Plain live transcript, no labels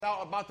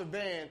out about the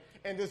van,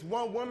 and this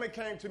one woman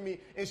came to me,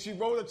 and she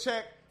wrote a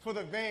check for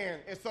the van.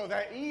 And so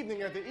that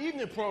evening, at the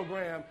evening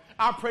program,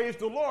 I praised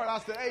the Lord. I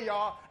said, hey,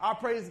 y'all, I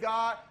praise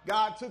God.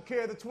 God took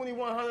care of the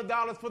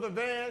 $2,100 for the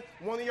van.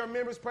 One of your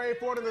members prayed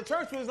for it, and the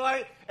church was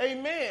like,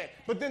 amen.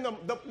 But then,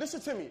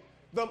 listen to me.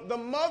 The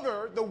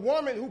mother, the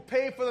woman who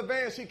paid for the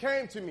van, she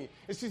came to me,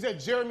 and she said,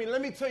 Jeremy,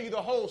 let me tell you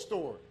the whole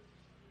story.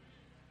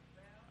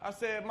 I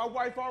said, my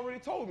wife already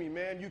told me,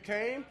 man. You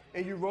came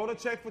and you wrote a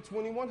check for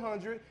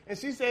 $2,100. And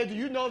she said, do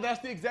you know that's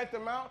the exact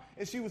amount?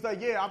 And she was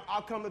like, yeah,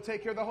 I'll come to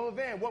take care of the whole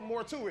van. What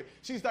more to it?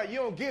 She's like, you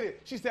don't get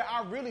it. She said,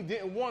 I really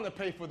didn't want to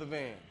pay for the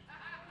van.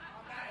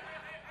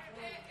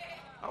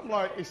 I'm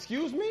like,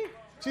 excuse me?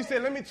 She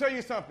said, let me tell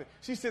you something.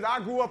 She said,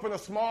 I grew up in a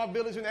small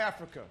village in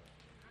Africa.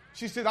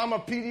 She said, I'm a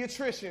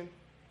pediatrician.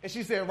 And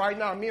she said, right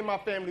now, me and my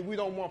family, we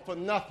don't want for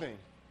nothing.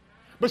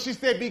 But she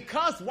said,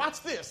 because,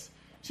 watch this.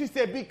 She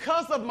said,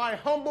 because of my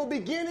humble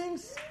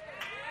beginnings,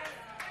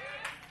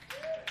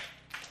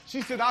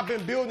 she said, I've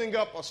been building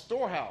up a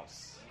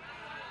storehouse.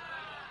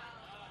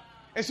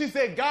 And she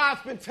said,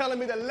 God's been telling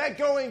me to let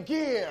go and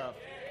give.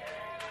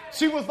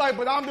 She was like,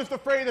 but I'm just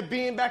afraid of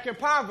being back in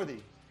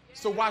poverty.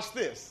 So watch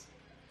this.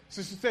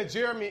 So she said,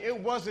 Jeremy,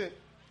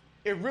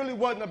 it really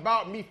wasn't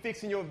about me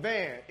fixing your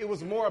van. It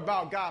was more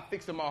about God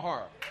fixing my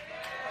heart.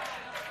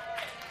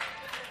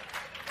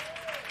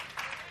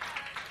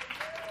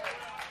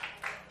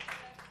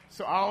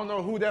 So I don't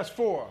know who that's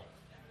for.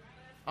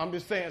 I'm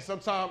just saying,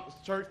 sometimes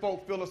church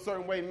folk feel a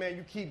certain way, man,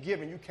 you keep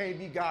giving. You can't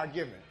be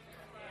God-given.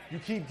 You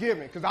keep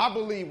giving. Because I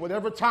believe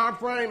whatever time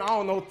frame, I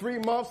don't know, 3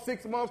 months,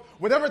 6 months,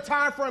 whatever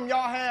time frame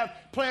y'all have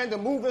planned to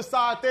move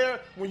inside there,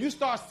 when you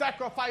start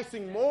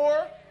sacrificing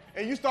more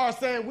and you start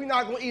saying, we're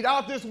not going to eat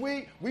out this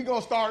week, we're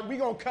going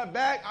to cut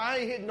back. I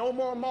ain't hitting no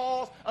more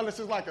malls unless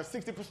it's like a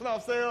 60%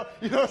 off sale.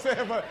 You know what I'm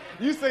saying? But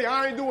you say,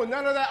 I ain't doing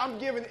none of that. I'm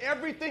giving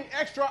everything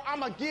extra. I'm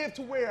going to give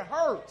to where it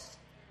hurts.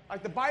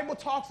 Like the Bible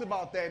talks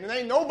about that. And it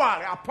ain't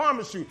nobody, I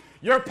promise you.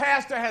 Your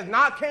pastor has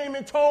not came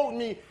and told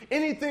me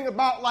anything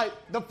about like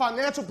the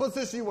financial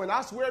position when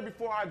I swear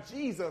before our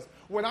Jesus.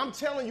 What I'm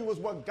telling you is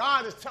what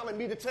God is telling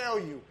me to tell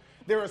you.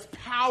 There is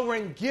power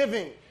in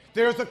giving.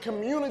 There's a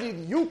community,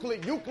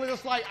 Euclid. Euclid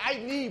is like, I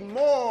need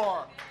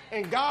more.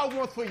 And God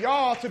wants for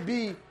y'all to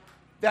be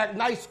that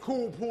nice,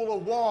 cool pool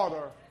of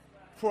water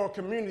for a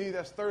community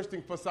that's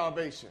thirsting for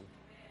salvation.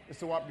 And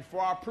so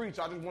before I preach,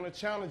 I just want to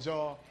challenge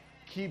y'all.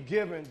 Keep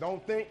giving.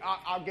 Don't think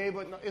I gave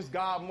it. It's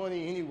God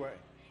money anyway.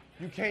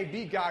 You can't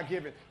be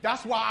God-given.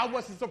 That's why I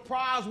wasn't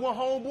surprised when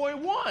homeboy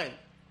won.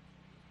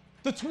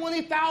 The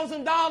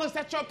 $20,000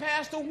 that your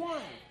pastor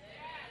won.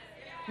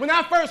 When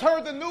I first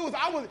heard the news,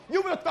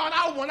 you would have thought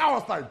I won. I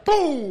was like,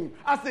 boom.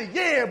 I said,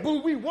 yeah,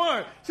 boo, we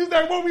won. She's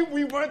like, well,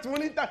 we won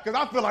 $20,000. Because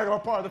I feel like I'm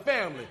part of the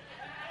family.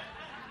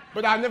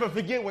 But I never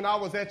forget when I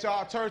was at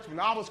y'all church, when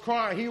I was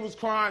crying, he was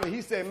crying, and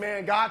he said,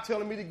 man, God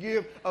telling me to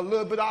give a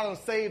little bit I done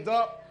saved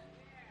up.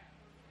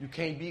 You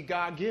can't be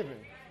God-given.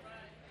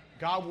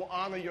 God will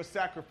honor your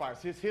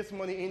sacrifice. It's his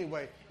money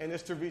anyway, and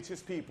it's to reach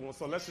his people. And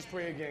so let's just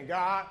pray again.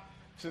 God,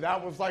 so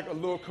that was like a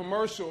little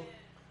commercial.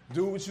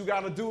 Do what you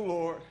got to do,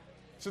 Lord,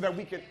 so that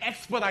we can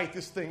expedite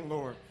this thing,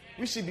 Lord.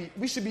 We should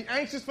be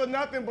anxious for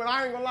nothing, but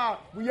I ain't gonna lie.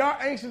 We are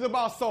anxious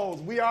about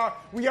souls. We are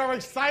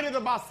excited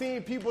about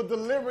seeing people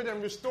delivered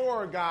and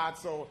restored, God.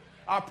 So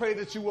I pray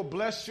that you will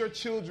bless your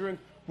children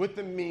with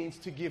the means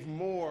to give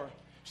more,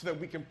 so that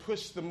we can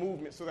push the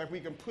movement, so that we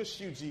can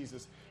push you,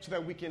 Jesus, so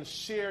that we can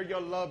share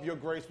your love, your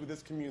grace with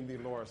this community,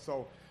 Lord.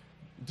 So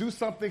do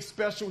something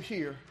special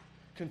here.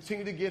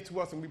 Continue to give to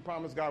us, and we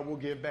promise, God, we'll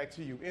give back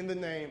to you. In the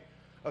name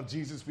of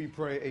Jesus, we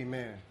pray,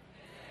 amen.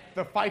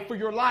 The fight for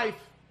your life.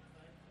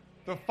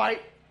 The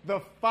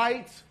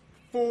fight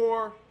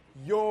for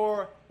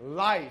your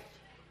life.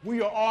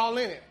 We are all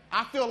in it.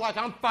 I feel like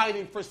I'm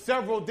fighting for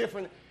several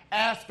different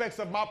aspects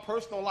of my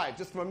personal life,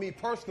 just for me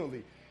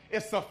personally.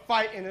 It's a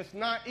fight, and it's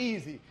not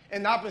easy.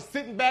 And I've been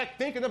sitting back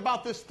thinking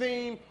about this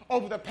theme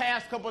over the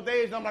past couple of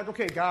days, and I'm like,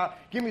 okay, God,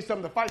 give me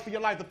something to fight for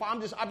your life.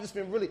 I've just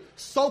been really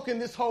soaking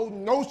this whole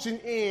notion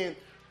in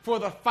for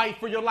the fight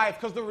for your life,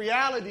 because the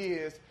reality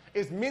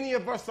is many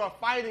of us are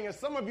fighting, and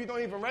some of you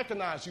don't even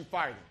recognize you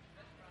fighting.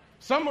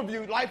 Some of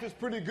you, life is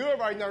pretty good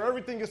right now.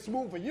 Everything is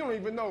smooth, and you don't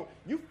even know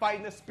you're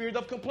fighting a spirit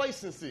of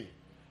complacency.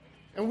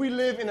 And we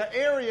live in an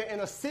area, in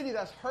a city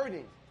that's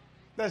hurting,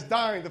 that's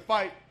dying to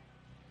fight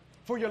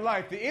for your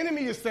life. The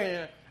enemy is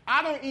saying,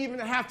 I don't even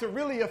have to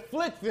really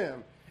afflict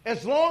them.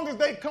 As long as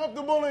they're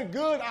comfortable and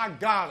good, I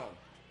got them.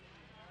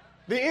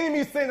 The enemy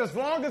is saying, as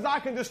long as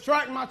I can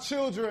distract my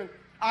children,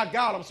 I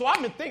got them. So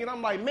I've been thinking,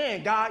 I'm like,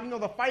 man, God,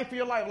 the fight for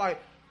your life,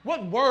 like,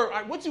 what word,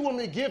 what you want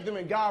me to give them?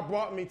 And God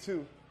brought me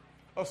to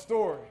a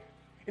story.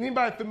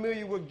 Anybody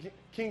familiar with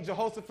King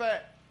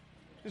Jehoshaphat?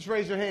 Just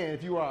raise your hand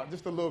if you are,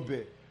 just a little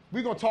bit.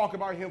 We're going to talk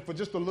about him for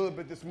just a little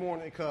bit this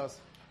morning, because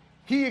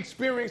he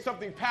experienced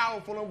something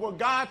powerful, and what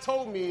God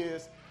told me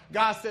is,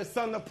 God said,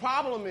 son, the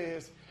problem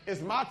is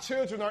my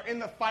children are in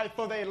the fight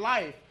for their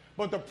life,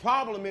 but the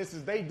problem is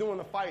they doing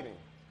the fighting.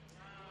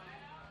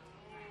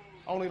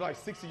 Only like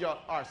 6 of y'all.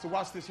 All right, so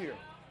watch this here.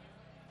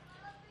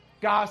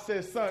 God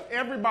says, son,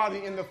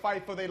 everybody in the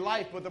fight for their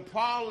life, but the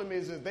problem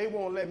is they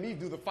won't let me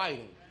do the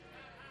fighting.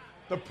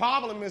 The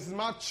problem is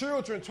my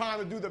children trying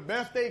to do the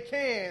best they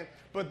can,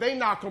 but they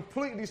not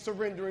completely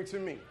surrendering to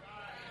me.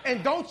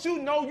 And don't you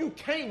know you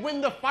can't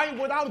win the fight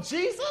without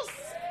Jesus?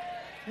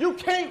 You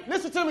can't,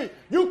 listen to me,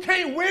 you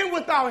can't win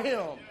without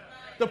him.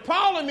 The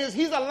problem is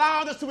he's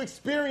allowed us to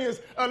experience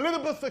a little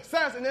bit of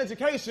success in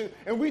education,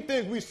 and we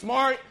think we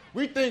smart,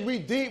 we think we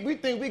deep, we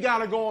think we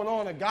got it going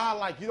on, and God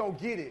like, you don't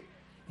get it.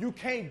 You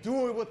can't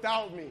do it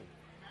without me.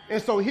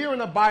 And so here in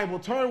the Bible,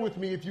 turn with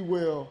me if you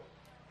will.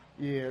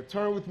 Yeah,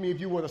 turn with me if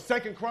you will to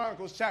 2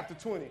 Chronicles chapter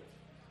 20.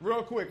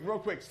 Real quick.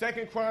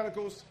 2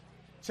 Chronicles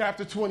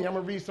chapter 20. I'm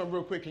going to read some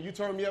real quick. Can you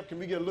turn me up? Can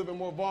we get a little bit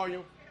more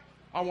volume?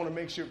 I want to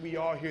make sure we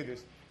all hear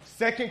this.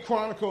 2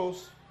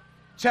 Chronicles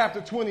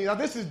chapter 20. Now,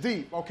 this is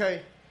deep,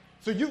 okay?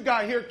 So you've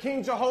got here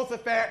King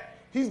Jehoshaphat.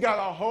 He's got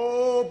a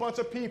whole bunch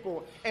of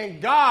people.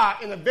 And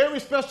God, in a very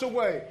special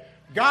way,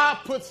 God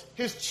puts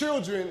his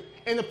children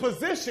in a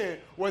position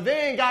where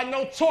they ain't got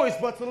no choice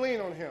but to lean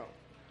on him.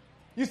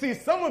 You see,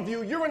 some of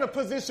you, you're in a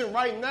position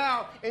right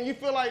now, and you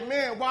feel like,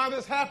 man, why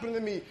this happened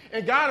to me?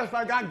 And God is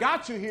like, I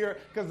got you here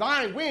because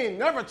we ain't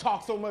never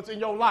talked so much in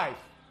your life.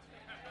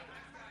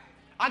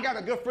 I got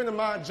a good friend of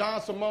mine,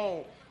 John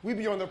Simone. We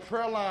be on the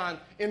prayer line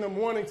in the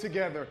morning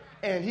together.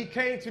 And he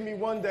came to me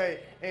one day,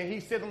 and he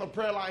said on the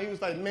prayer line, he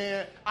was like,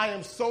 man, I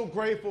am so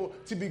grateful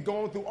to be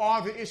going through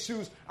all the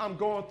issues I'm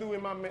going through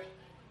in my marriage.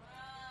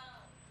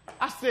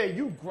 I said,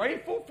 you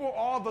grateful for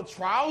all the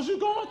trials you're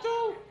going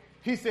through?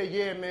 He said,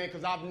 yeah, man,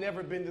 because I've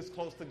never been this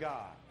close to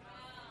God.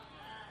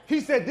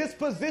 He said, this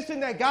position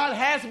that God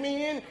has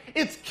me in,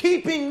 it's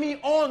keeping me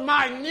on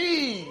my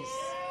knees.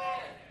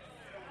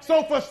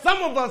 So for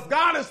some of us,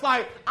 God is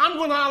like, I'm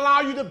going to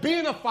allow you to be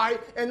in a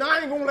fight, and I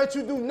ain't going to let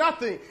you do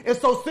nothing. And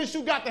so since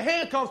you got the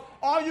handcuffs,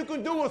 all you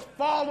can do is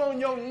fall on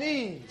your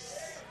knees.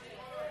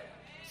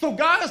 So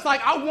God is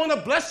like, I want to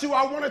bless you.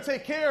 I want to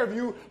take care of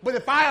you. But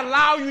if I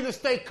allow you to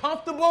stay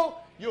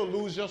comfortable, you'll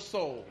lose your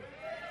soul.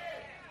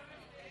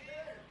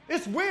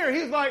 It's weird.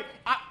 He's like,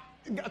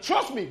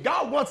 trust me,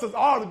 God wants us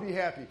all to be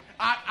happy.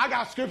 I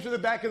got scripture to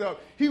back it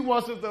up. He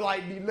wants us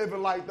to be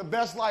living the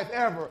best life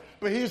ever.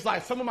 But he's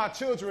like, some of my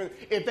children,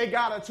 if they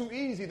got it too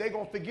easy, they're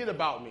going to forget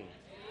about me.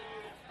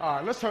 All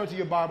right, let's turn to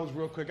your Bibles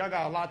real quick. I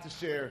got a lot to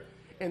share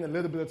in a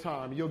little bit of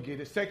time. You'll get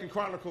it. 2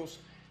 Chronicles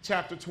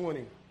chapter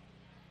 20.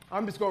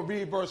 I'm just going to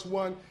read verse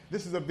 1.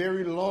 This is a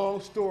very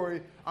long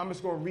story. I'm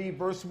just going to read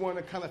verse 1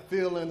 and kind of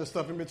fill in the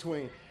stuff in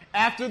between.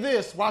 After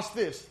this, watch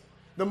this.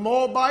 The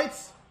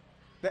Moabites,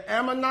 the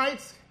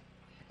Ammonites,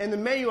 and the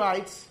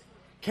Maonites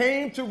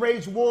came to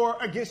wage war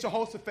against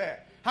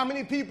Jehoshaphat. How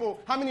many people,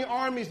 how many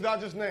armies did I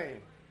just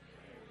name?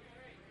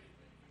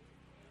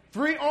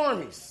 3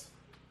 armies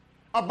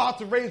about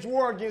to wage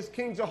war against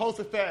King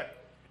Jehoshaphat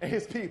and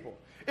his people.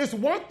 It's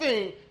one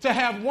thing to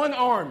have one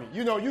army.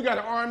 You know, you got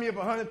an army of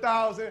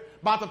 100,000,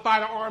 about to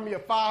fight an army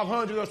of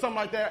 500 or something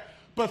like that.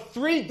 But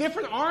 3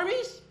 different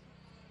armies?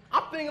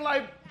 I'm thinking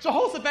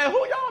Jehoshaphat,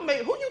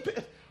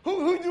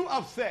 who you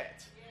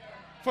upset?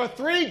 For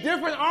 3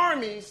 different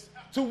armies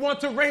to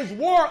want to wage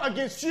war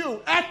against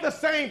you at the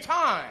same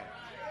time.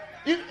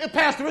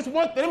 Pastor, it's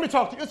one thing. Let me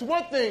talk to you. It's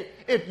one thing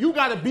if you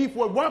got a beef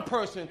with one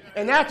person,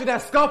 and after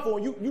that scuffle,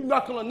 you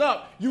knuckling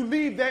up, you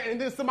leave that, and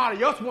then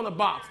somebody else want to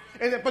box.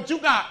 But you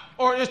got,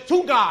 or it's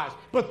 2 guys,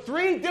 but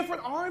 3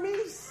 different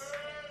armies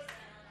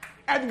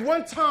at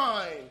one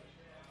time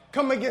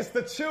come against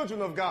the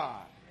children of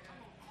God.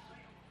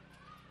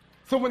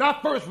 So when I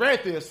first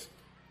read this,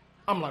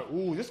 I'm like,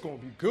 ooh, this is going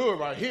to be good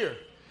right here.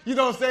 You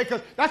know what I'm saying?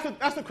 Because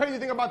that's the crazy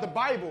thing about the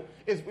Bible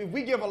is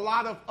we give a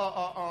lot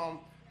of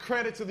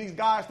credit to these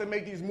guys that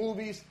make these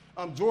movies.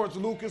 George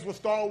Lucas with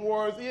Star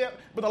Wars, yeah,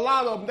 but a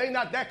lot of them, they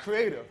not that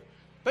creative.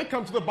 They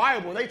come to the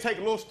Bible and they take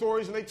little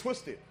stories and they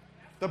twist it.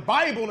 The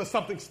Bible is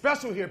something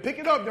special here. Pick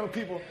it up, young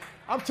people.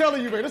 I'm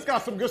telling you, man, this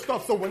got some good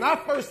stuff. So when I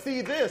first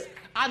see this,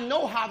 I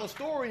know how the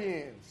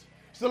story ends.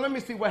 So let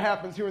me see what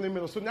happens here in the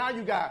middle. So now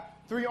you got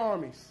 3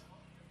 armies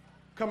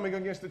coming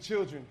against the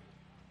children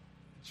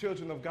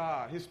of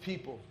God, his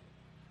people,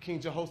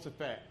 King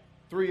Jehoshaphat,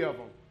 3 of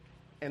them.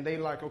 And they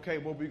like, okay,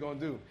 what are we going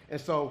to do?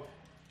 And so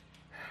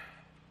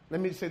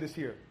let me say this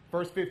here.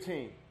 Verse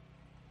 15.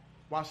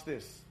 Watch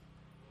this.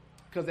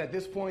 Because at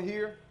this point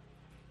here,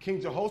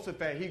 King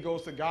Jehoshaphat, he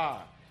goes to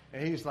God.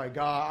 And he's like,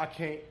 God, I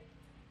can't.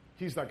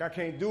 He's like, I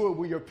can't do it.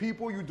 We're your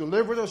people. You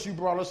delivered us. You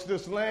brought us to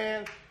this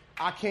land.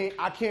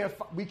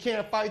 We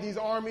can't fight these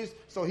armies.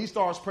 So he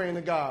starts praying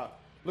to God.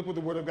 Look what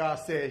the word of God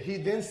said. He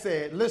then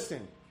said,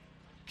 listen,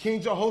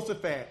 King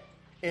Jehoshaphat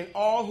and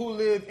all who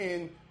live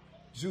in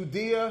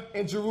Judah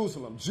and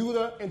Jerusalem,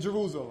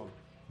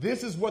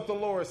 this is what the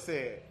Lord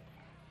said.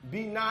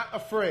 Be not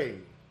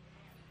afraid.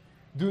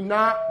 Do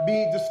not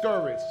be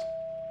discouraged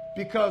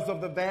because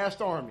of the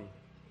vast army.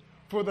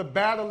 For the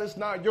battle is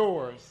not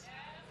yours,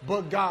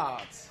 but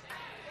God's.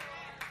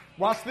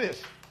 Watch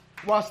this.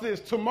 Watch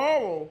this.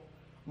 Tomorrow,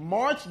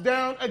 march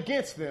down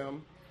against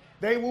them.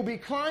 They will be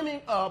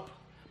climbing up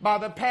by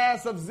the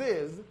pass of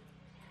Ziz,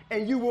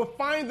 and you will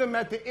find them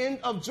at the end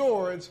of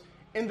George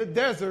in the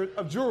desert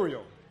of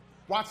Jericho.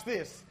 Watch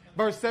this.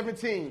 Verse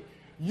 17.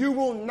 You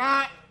will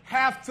not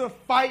have to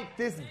fight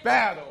this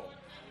battle.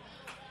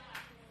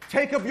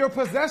 Take up your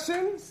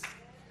possessions,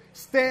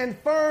 stand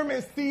firm,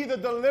 and see the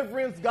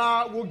deliverance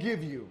God will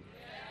give you.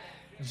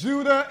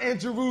 Judah and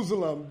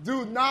Jerusalem,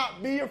 do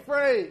not be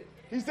afraid.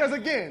 He says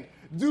again,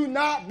 do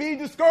not be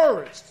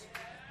discouraged.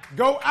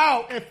 Go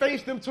out and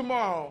face them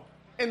tomorrow,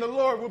 and the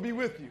Lord will be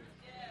with you.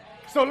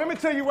 So let me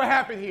tell you what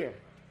happened here.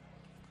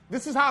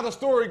 This is how the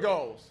story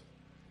goes.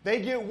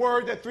 They get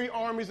word that 3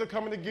 armies are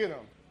coming to get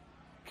them.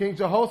 King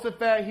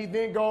Jehoshaphat, he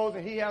then goes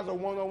and he has a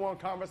one-on-one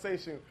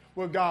conversation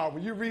with God.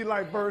 When you read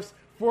like verse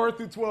 4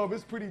 through 12,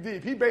 it's pretty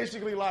deep. He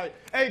basically like,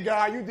 hey,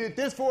 God, you did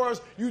this for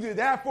us. You did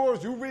that for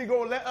us. You really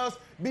going to let us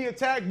be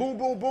attacked? Boom,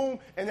 boom, boom.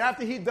 And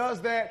after he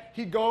does that,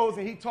 he goes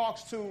and he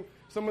talks to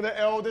some of the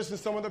elders and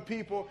some of the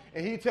people,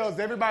 and he tells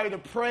everybody to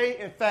pray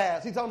and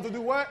fast. He tells them to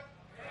do what?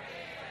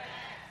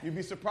 You'd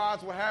be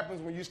surprised what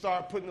happens when you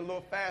start putting a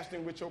little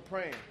fasting with your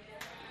praying.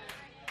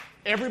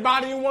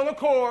 Everybody in one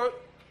accord,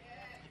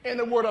 and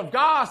the word of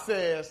God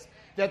says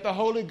that the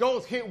Holy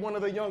Ghost hit one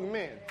of the young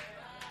men.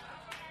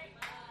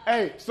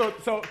 Hey, so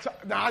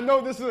now I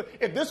know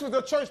if this was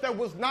a church that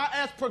was not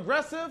as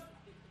progressive,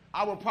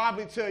 I would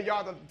probably tell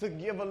y'all to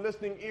give a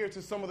listening ear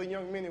to some of the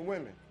young men and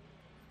women.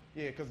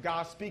 Yeah, because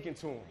God's speaking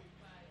to them.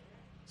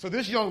 So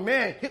this young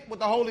man hit with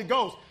the Holy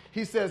Ghost.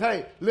 He says,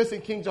 hey,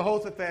 listen, King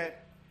Jehoshaphat,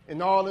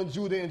 and all in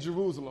Judah and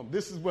Jerusalem.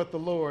 This is what the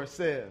Lord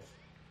says.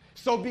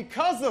 So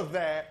because of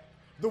that,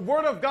 the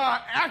word of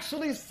God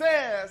actually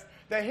says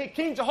that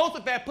King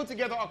Jehoshaphat put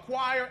together a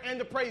choir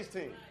and a praise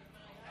team.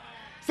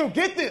 So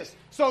get this.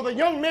 So the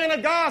young man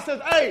of God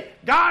says, hey,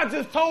 God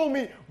just told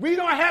me we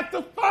don't have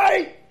to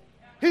fight.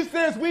 He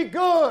says we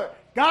good.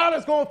 God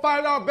is going to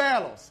fight our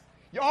battles.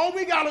 All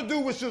we got to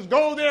do is just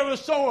go there and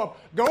show up.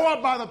 Go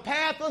up by the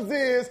path of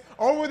Ziz,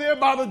 over there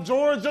by the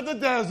George of the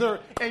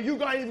desert, and you're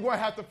not even going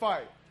to have to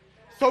fight.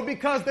 So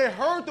because they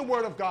heard the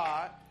word of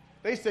God,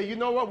 they say, you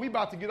know what, we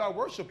about to get our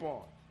worship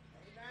on.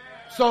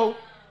 So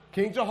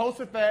King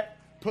Jehoshaphat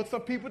put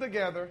some people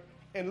together,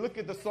 and look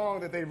at the song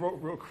that they wrote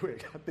real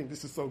quick. I think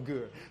this is so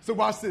good. So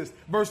watch this.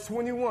 Verse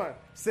 21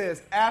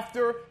 says,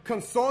 after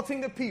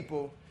consulting the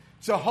people,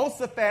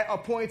 Jehoshaphat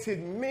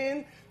appointed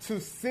men to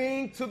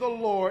sing to the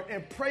Lord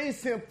and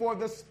praise him for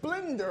the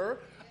splendor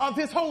of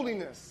his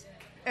holiness.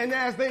 And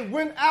as they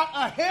went out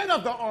ahead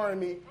of the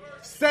army,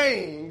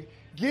 saying,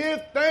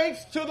 give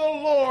thanks to the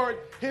Lord,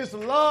 his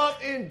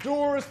love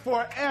endures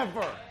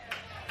forever.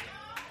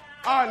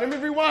 All right, let me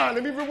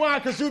rewind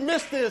because you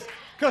missed this.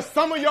 Because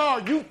some of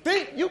y'all, you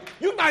think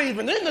you're not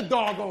even in the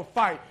doggone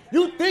fight.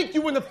 You think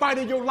you in the fight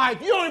of your life.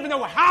 You don't even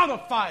know how to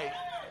fight.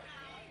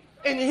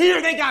 And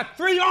here they got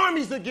 3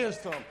 armies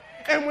against them.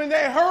 And when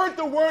they heard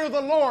the word of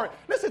the Lord,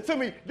 listen to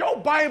me, your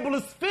Bible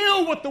is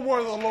filled with the word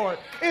of the Lord.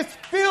 It's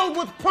filled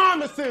with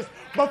promises.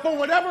 But for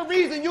whatever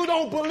reason, you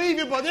don't believe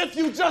it. But if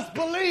you just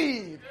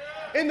believe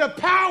in the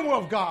power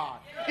of God,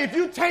 if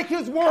you take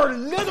his word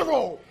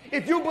literal,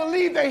 if you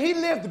believe that he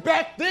lived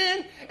back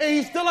then and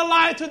he's still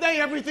alive today,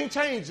 everything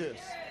changes.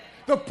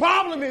 The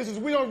problem is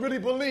we don't really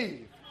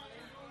believe.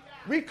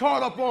 We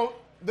caught up on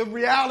the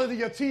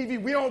reality of TV.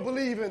 We don't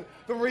believe in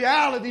the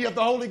reality of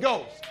the Holy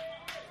Ghost.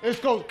 It's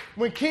because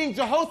when King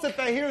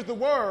Jehoshaphat hears the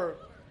word,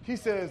 he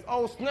says,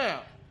 oh,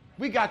 snap,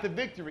 we got the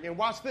victory. And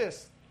watch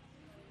this.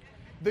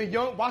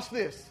 Watch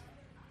this.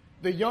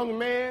 The young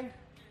man,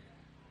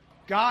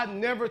 God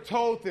never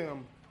told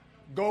them,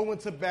 go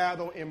into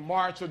battle and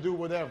march or do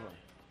whatever.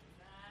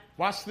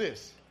 Watch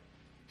this.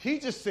 He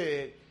just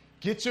said,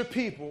 get your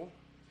people.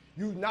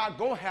 You're not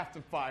going to have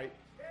to fight,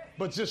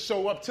 but just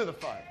show up to the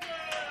fight.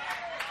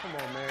 Come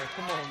on, man.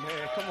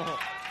 Come on.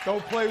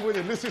 Don't play with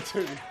it. Listen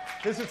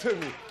to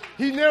me.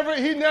 He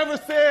never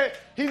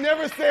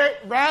said,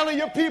 rally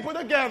your people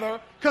together.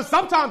 Because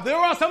there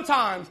are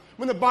sometimes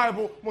when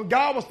when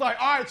God was like,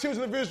 all right,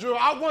 children of Israel,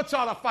 I want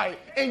y'all to fight,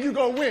 and you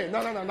go win.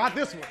 No, not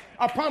this one.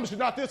 I promise you,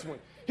 not this one.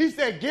 He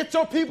said, get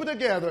your people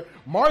together,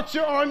 march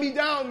your army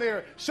down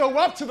there, show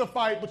up to the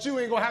fight, but you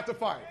ain't going to have to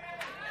fight.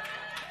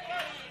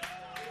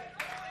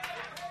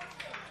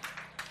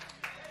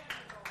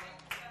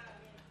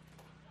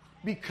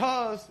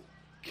 Because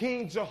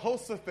King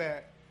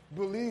Jehoshaphat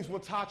believes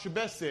what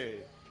Tachibet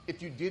said.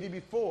 If you did it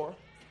before,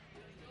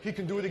 he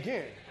can do it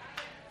again.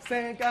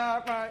 Saying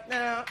God right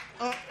now,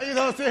 you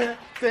know what I'm saying?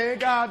 Saying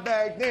God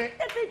back then,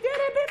 if he did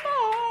it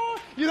before.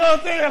 You know what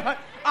I'm saying? Like,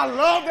 I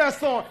love that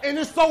song, and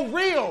it's so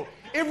real.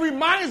 It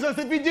reminds us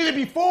if he did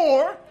it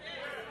before,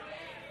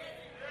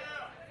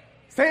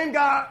 same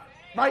God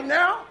right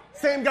now,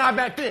 same God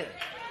back then.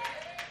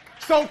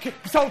 So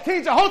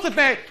King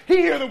Jehoshaphat, he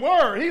hear the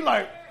word. He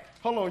like,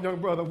 hold on,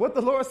 young brother. What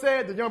the Lord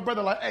said, the young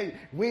brother like, hey,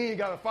 we ain't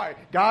got to fight.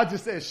 God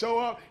just said, show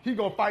up. He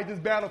going to fight this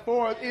battle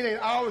for us. It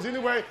ain't ours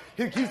anyway.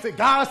 He said,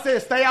 God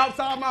said, stay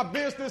outside my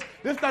business.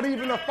 This not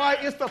even a fight.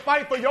 It's the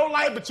fight for your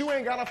life, but you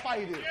ain't got to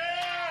fight it.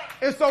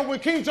 Yeah. And so when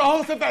King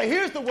Jehoshaphat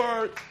hears the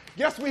word,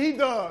 guess what he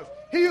does?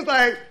 He's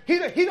like, he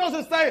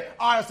doesn't say,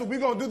 all right, so we're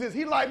going to do this.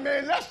 He like,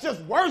 man, let's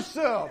just worship.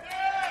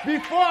 Yeah.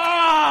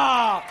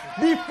 Before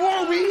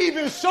we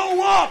even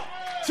show up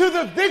to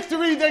the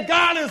victory that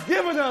God has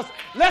given us,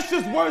 let's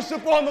just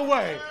worship on the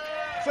way.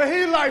 So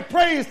he like,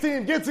 praise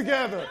team, get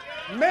together.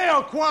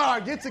 Male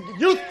choir,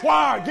 youth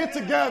choir, get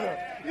together.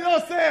 You know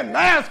what I'm saying?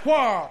 Mass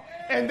choir.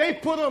 And they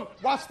put them,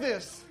 watch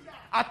this.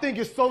 I think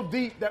it's so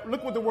deep that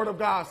look what the word of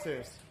God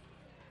says.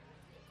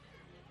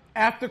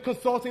 After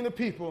consulting the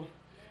people,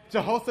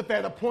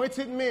 Jehoshaphat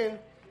appointed men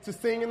to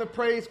sing in the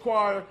praise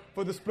choir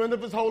for the splendor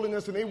of his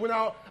holiness, and they went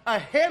out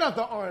ahead of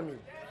the army.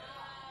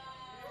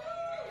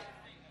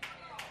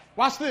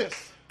 Watch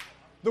this.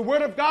 The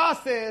word of God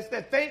says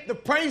that the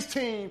praise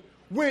team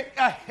went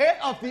ahead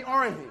of the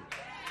army.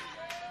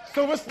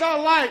 So it's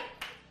not like,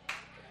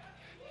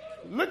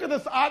 look at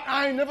this,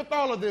 I ain't never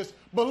thought of this,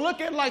 but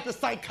look at like the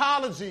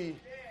psychology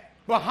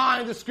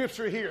behind the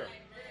scripture here.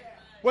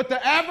 What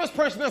the average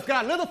person that's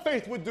got little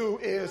faith would do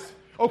is,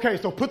 okay,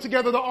 so put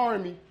together the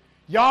army,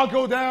 y'all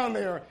go down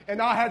there,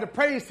 and I'll have the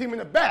praise team in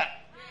the back.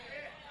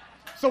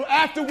 So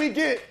after we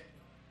get,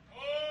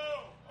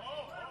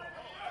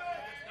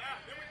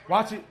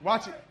 watch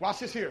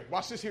this here,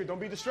 don't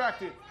be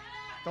distracted.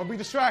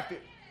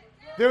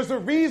 There's a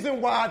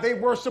reason why they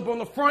worship on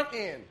the front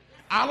end.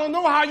 I don't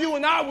know how you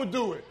and I would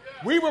do it.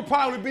 We would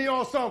probably be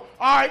on some,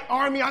 all right,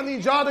 army, I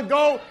need y'all to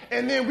go,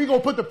 and then we're going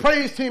to put the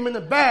praise team in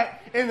the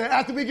back, and then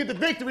after we get the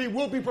victory,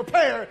 we'll be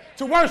prepared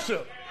to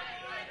worship.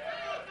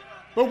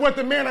 But what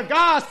the man of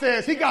God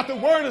says, he got the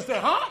word and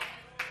said, huh?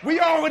 We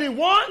already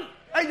won?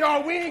 Hey,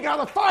 y'all, we ain't got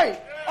to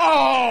fight.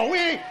 Oh, we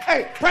ain't.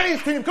 Hey,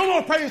 praise team, come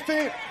on, praise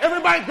team.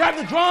 Everybody grab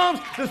the drums,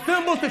 the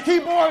cymbals, the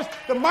keyboards,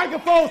 the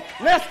microphones.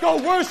 Let's go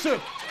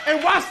worship.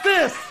 And watch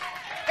this.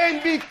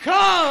 And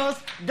because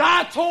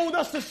God told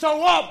us to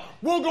show up,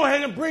 we'll go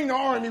ahead and bring the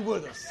army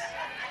with us.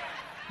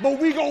 But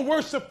we go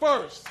worship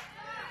first.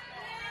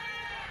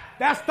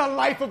 That's the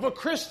life of a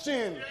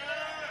Christian.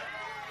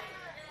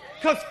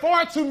 Because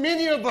far too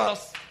many of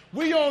us,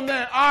 we on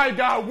that, all right,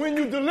 God, when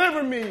you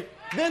deliver me,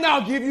 then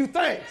I'll give you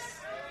thanks.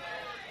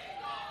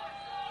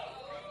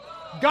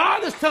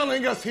 God is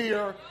telling us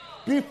here,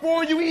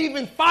 before you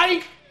even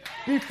fight,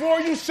 before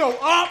you show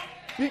up,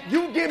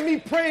 you give me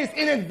praise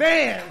in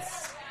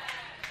advance.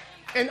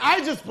 And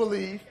I just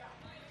believe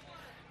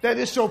that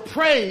it's your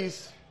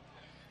praise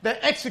that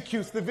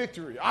executes the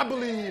victory. I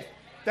believe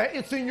that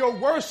it's in your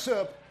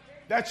worship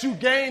that you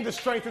gain the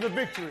strength of the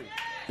victory.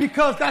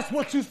 Because that's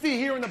what you see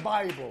here in the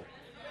Bible.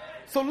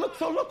 So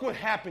look what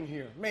happened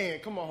here. Man,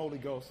 come on, Holy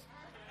Ghost.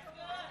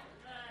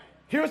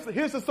 Here's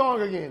the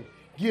song again.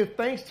 Give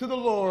thanks to the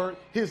Lord,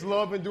 his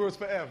love endures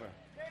forever.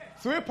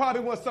 So it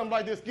probably went something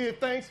like this. Give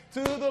thanks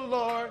to the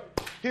Lord,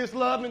 his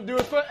love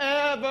endures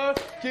forever.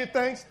 Give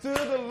thanks to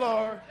the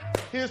Lord,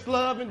 his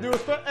love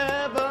endures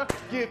forever.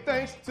 Give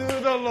thanks to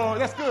the Lord.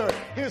 That's good.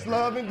 His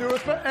love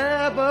endures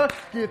forever.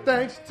 Give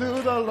thanks to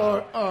the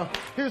Lord.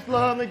 His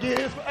love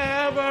endures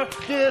forever.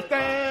 Give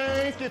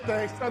thanks, give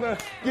thanks.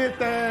 Give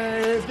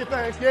thanks, give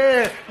thanks.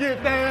 Yeah, give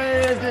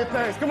thanks, give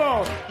thanks. Come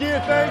on.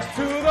 Give thanks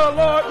to the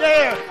Lord.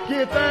 Yeah,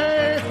 give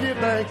thanks, give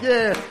thanks.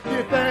 Yeah,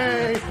 give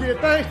thanks, give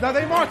thanks. Now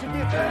they marching.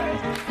 Give thanks.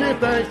 Give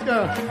thanks,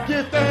 God.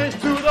 Give thanks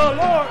to the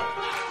Lord.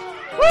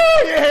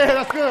 Woo, yeah,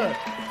 that's good.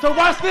 So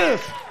watch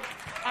this.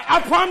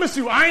 I promise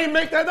you, I ain't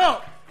make that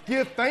up.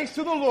 Give thanks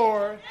to the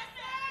Lord.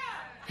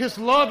 His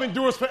love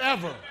endures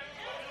forever.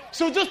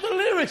 So just the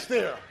lyrics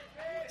there.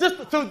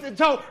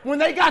 So when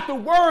they got the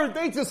word,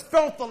 they just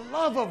felt the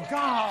love of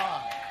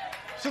God.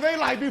 So they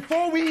like,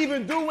 before we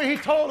even do what he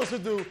told us to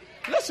do,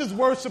 let's just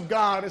worship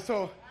God. And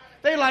so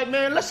they like,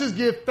 man, let's just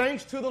give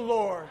thanks to the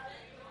Lord.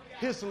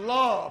 His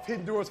love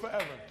endures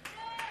forever.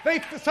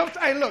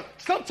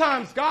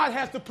 Sometimes God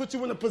has to put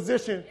you in a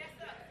position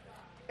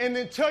and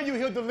then tell you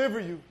he'll deliver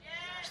you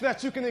so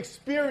that you can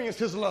experience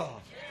his love.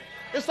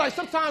 It's like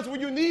sometimes when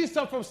you need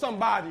something from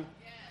somebody,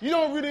 you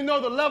don't really know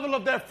the level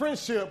of that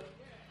friendship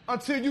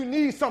until you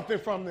need something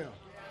from them.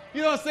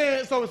 You know what I'm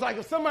saying? So it's like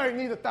if somebody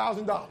needs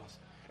 $1,000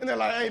 and they're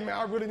like, hey, man,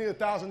 I really need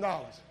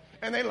 $1,000.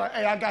 And they're like,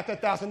 hey, I got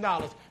that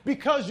 $1,000.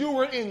 Because you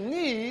were in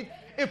need,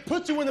 it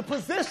puts you in a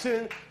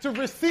position to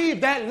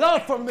receive that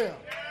love from them.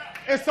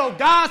 And so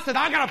God said,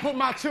 I got to put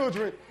my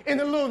children in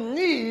a little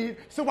need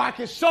so I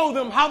can show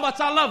them how much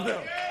I love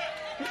them.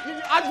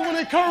 I just want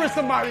to encourage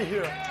somebody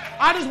here.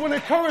 I just want to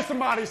encourage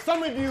somebody.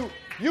 Some of you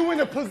in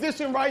a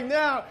position right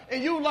now,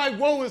 and you like,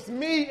 woe is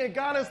me. And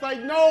God is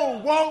like,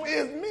 no, woe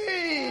is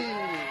me.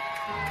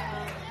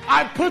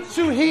 I put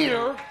you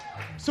here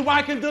so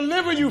I can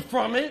deliver you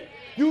from it.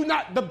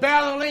 The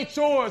battle ain't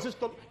yours.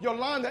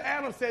 Yolanda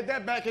Adams said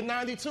that back in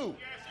 92.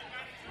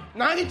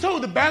 92,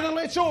 the battle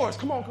ain't yours.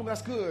 Come on,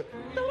 that's good.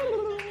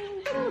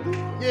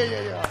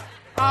 Yeah.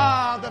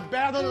 The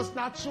battle is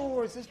not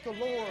yours, it's the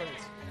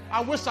Lord's.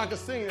 I wish I could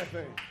sing that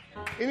thing.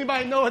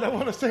 Anybody know it? I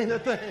want to sing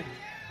that thing.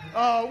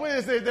 What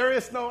is it? There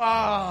is no,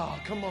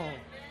 come on.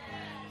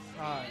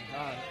 All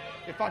right.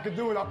 If I could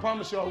do it, I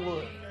promise you I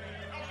would.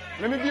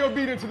 Let me be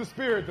obedient to the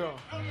Spirit, though.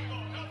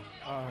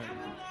 All right.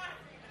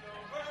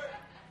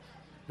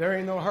 There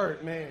ain't no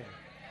hurt, man.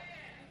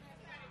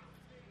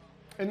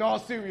 In all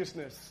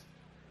seriousness,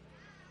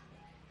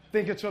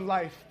 Think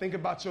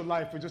about your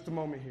life for just a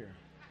moment here.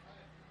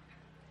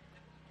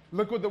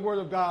 Look what the Word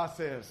of God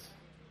says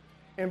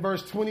in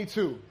verse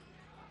 22.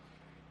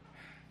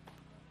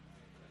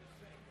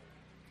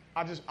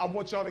 I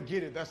want y'all to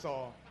get it, that's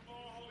all.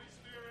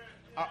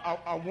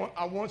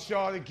 I want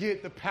y'all to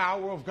get the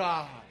power of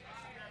God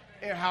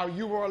and how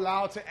you were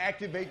allowed to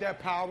activate that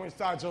power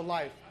inside your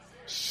life.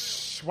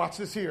 Shh, watch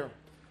this here.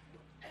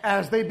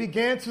 As they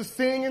began to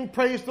sing and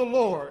praise the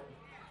Lord,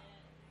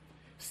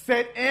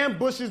 set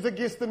ambushes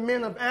against the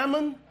men of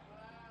Ammon,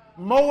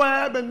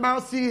 Moab, and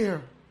Mount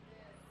Seir,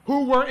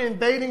 who were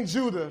invading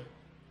Judah,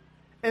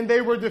 and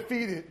they were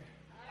defeated.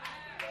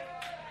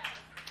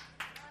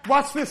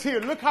 Watch this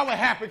here. Look how it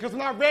happened. Because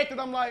when I read it,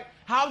 I'm like,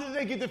 how did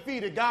they get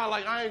defeated? God,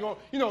 like, I ain't going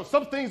to,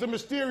 some things are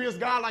mysterious.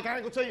 God, like, I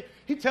ain't going to tell you.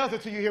 He tells it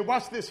to you here.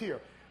 Watch this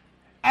here.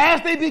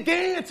 As they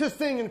began to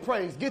sing and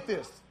praise, get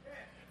this.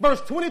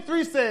 Verse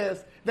 23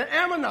 says, the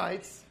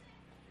Ammonites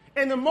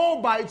and the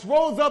Moabites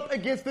rose up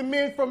against the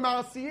men from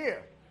Mount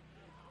Seir.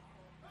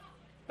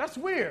 That's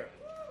weird.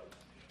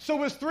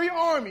 So it's 3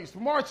 armies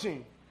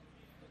marching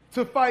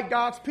to fight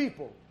God's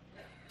people.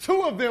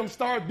 2 of them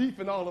start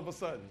beefing all of a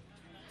sudden.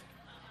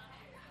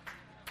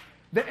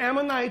 The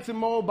Ammonites and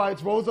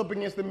Moabites rose up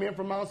against the men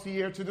from Mount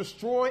Seir to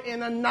destroy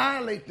and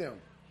annihilate them.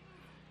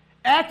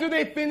 After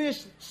they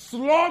finished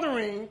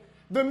slaughtering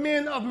the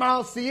men of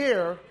Mount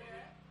Seir,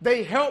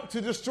 they helped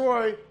to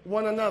destroy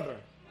one another.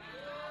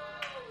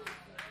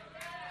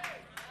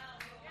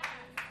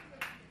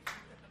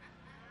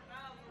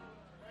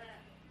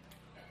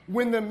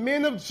 When the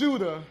men of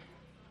Judah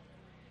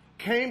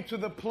came to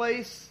the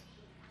place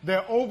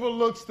that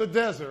overlooks the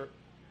desert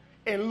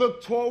and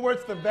looked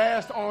towards the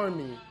vast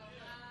army,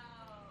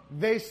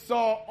 they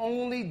saw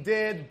only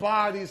dead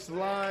bodies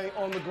lying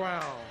on the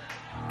ground.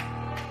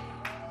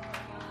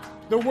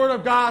 The Word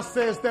of God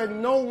says that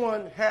no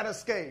one had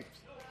escaped.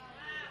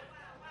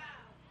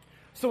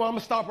 So I'm going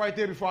to stop right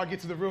there before I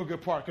get to the real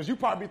good part, because you're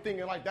probably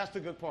thinking, like, that's the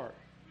good part.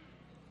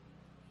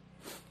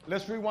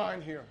 Let's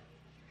rewind here.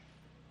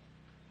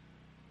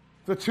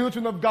 The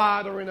children of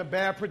God are in a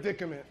bad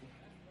predicament.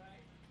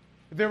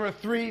 There are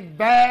 3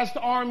 vast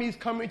armies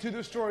coming to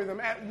destroy them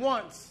at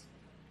once.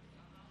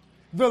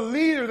 The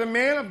leader, the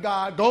man of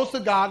God, goes to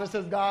God and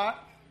says, God,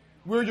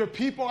 we're your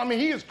people. I mean,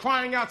 he is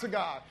crying out to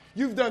God.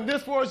 You've done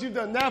this for us. You've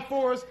done that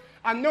for us.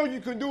 I know you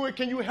can do it.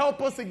 Can you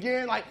help us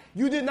again? Like,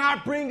 you did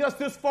not bring us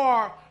this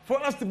far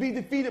for us to be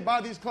defeated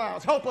by these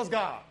clowns. Help us,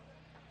 God.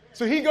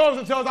 So he goes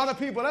and tells other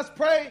people, let's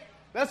pray,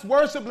 let's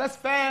worship, let's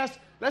fast.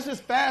 Let's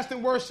just fast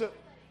and worship.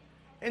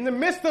 In the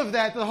midst of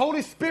that, the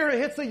Holy Spirit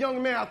hits a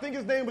young man. I think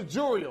his name was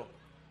Juriel.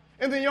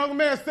 And the young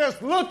man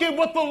says, look at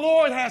what the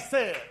Lord has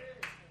said.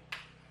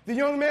 The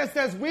young man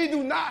says, we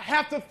do not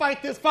have to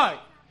fight this fight.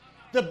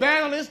 The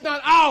battle is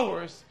not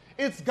ours,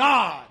 it's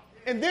God.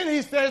 And then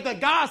he says that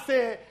God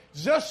said,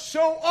 just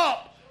show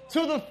up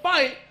to the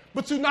fight,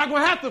 but you're not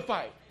going to have to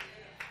fight.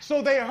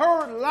 So they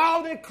heard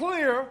loud and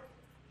clear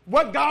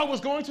what God was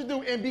going to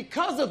do. And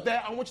because of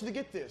that, I want you to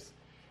get this.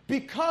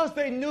 Because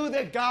they knew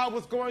that God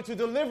was going to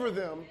deliver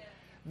them,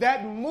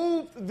 that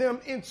moved them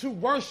into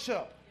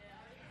worship.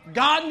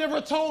 God never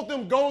told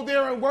them, go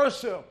there and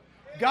worship.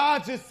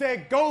 God just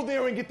said, go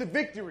there and get the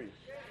victory.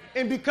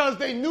 And because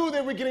they knew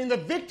they were getting the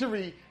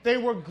victory, they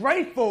were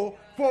grateful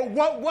for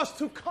what was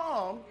to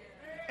come.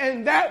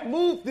 And that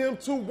moved them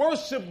to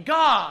worship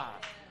God.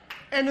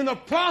 And in the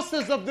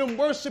process of them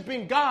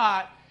worshiping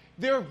God,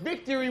 their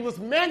victory was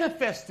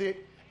manifested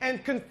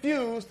and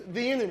confused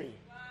the enemy.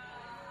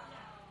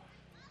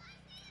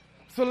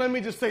 So let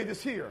me just say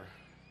this here.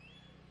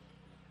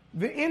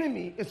 The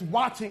enemy is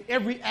watching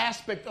every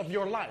aspect of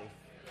your life.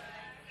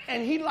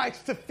 And he likes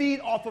to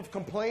feed off of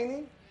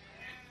complaining.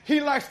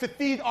 He likes to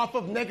feed off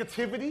of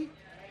negativity.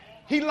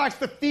 He likes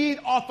to feed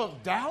off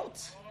of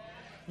doubt.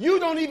 You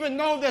don't even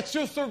know that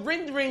you're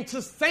surrendering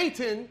to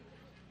Satan.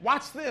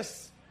 Watch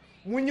this.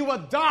 When you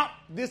adopt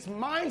this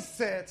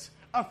mindset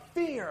of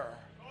fear.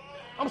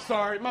 I'm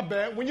sorry, my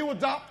bad. When you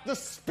adopt the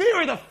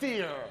spirit of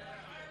fear.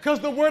 Because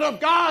the Word of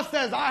God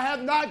says, I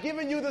have not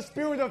given you the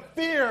spirit of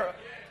fear.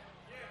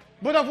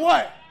 But of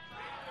what?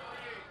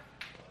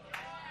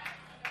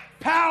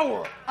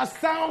 Power, a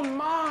sound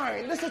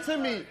mind. Listen to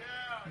me.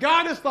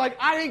 God is like,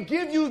 I didn't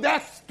give you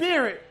that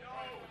spirit.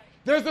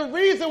 There's a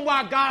reason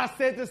why God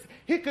said this.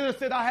 He could have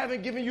said, I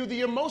haven't given you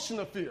the emotion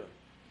of fear.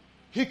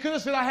 He could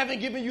have said, I haven't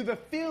given you the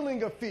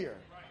feeling of fear.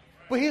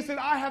 But he said,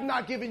 I have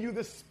not given you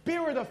the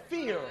spirit of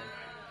fear.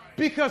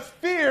 Because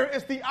fear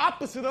is the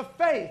opposite of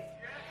faith.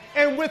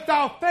 And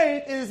without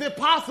faith, it is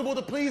impossible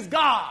to please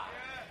God.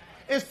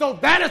 And so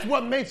that is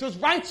what makes us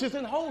righteous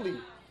and holy.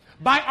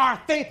 By our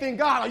faith in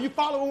God. Are you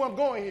following where I'm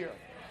going here?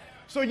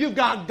 So you've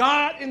got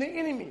God and the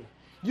enemy.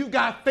 You've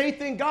got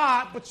faith in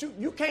God, but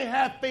you can't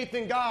have faith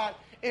in God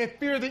and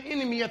fear the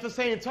enemy at the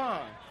same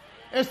time.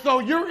 And so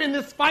you're in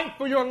this fight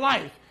for your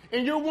life,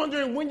 and you're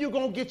wondering when you're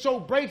going to get your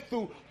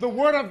breakthrough. The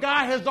Word of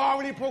God has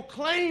already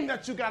proclaimed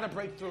that you got a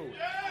breakthrough.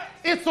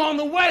 It's on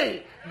the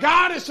way.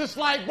 God is just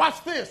like,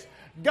 watch this.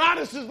 God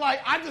is just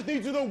like, I just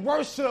need you to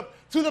worship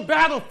to the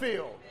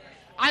battlefield.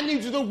 I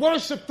need you to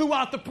worship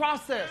throughout the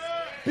process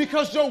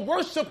because your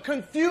worship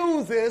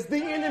confuses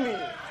the enemy.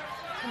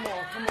 Come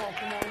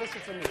on,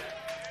 listen to me.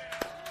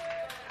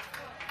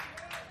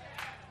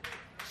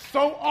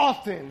 So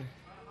often,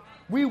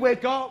 we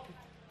wake up,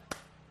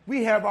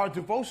 we have our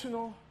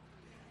devotional,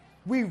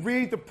 we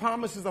read the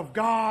promises of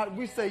God,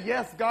 we say,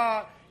 yes,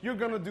 God, you're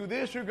going to do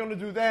this, you're going to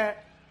do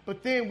that,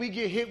 but then we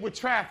get hit with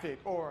traffic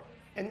or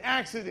an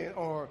accident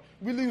or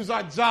we lose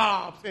our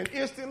jobs and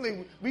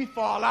instantly we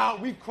fall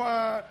out, we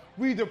cry,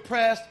 we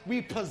depressed,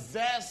 we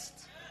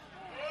possessed.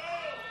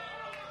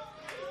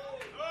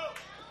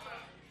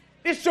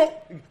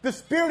 The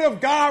Spirit of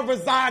God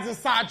resides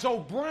inside your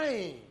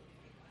brain.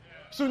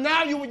 So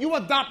now you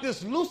adopt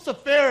this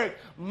Luciferic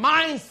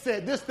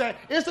mindset, that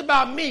it's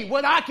about me,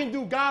 what I can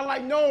do. God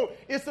like, no,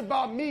 it's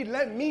about me.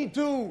 Let me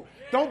do.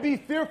 Don't be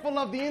fearful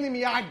of the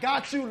enemy. I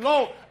got you.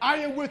 Lo, I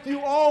am with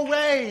you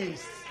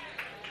always.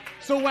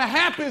 So what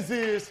happens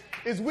is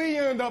we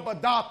end up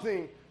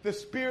adopting the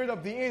spirit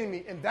of the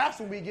enemy, and that's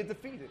when we get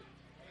defeated.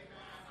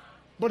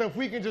 But if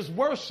we can just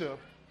worship,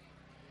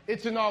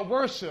 it's in our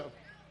worship,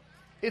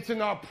 it's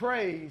in our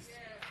praise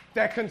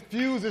that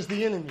confuses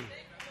the enemy.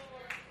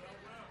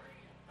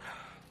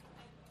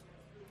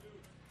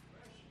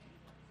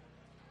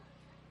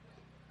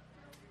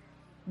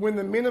 When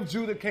the men of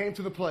Judah came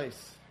to the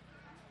place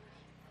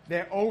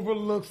that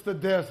overlooks the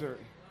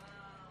desert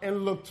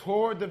and looked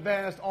toward the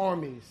vast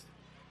armies,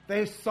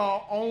 they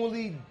saw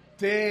only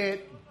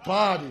dead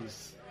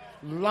bodies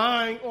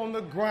lying on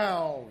the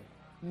ground.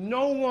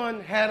 No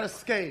one had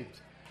escaped.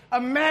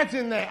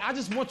 Imagine that. I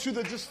just want you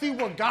to just see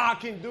what God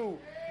can do.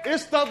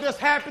 It's stuff that's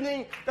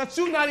happening that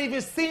you're not even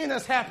seeing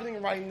that's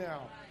happening right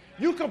now.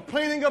 You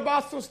complaining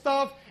about some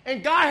stuff,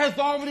 and God has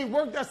already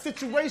worked that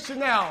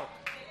situation out.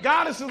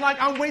 God is just like,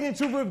 I'm waiting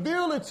to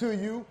reveal it to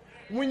you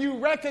when you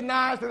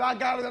recognize that I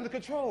got it under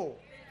control.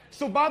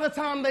 So by the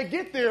time they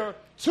get there,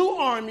 2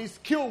 armies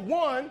killed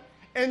one,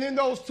 and then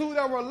those 2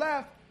 that were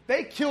left,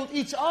 they killed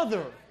each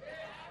other.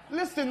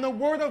 Listen, the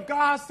word of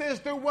God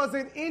says there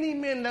wasn't any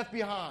men left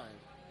behind.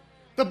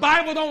 The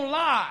Bible don't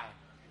lie.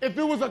 If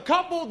it was a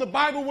couple, the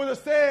Bible would have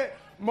said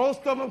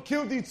most of them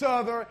killed each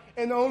other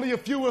and only a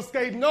few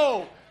escaped.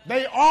 No,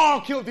 they all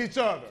killed each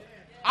other.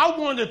 I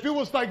wonder if it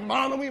was like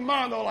mano y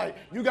mano, like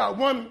you got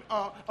one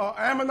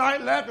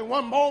Ammonite left and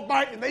one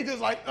Moabite, and they just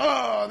like,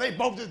 they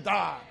both just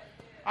died.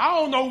 I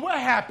don't know what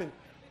happened,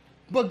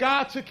 but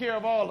God took care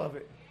of all of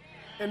it.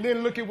 And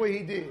then look at what he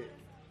did.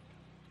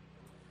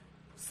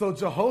 So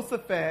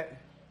Jehoshaphat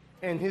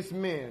and his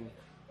men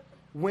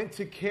went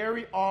to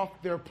carry off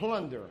their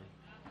plunder.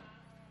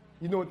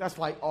 You know, that's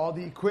like all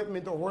the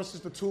equipment, the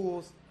horses, the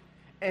tools.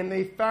 And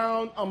they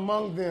found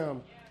among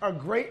them a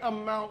great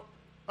amount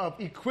of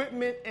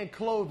equipment and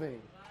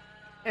clothing,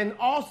 and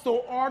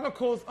also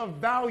articles of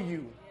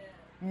value,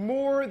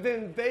 more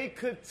than they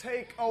could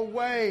take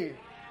away.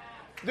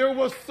 There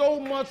was so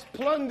much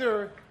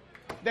plunder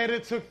that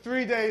it took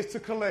 3 days to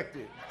collect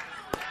it.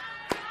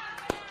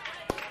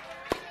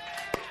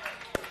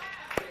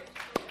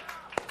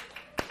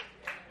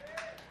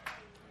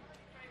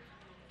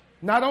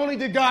 Not only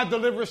did God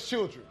deliver his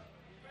children,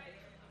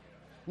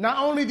 not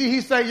only did he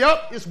say,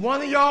 yep, it's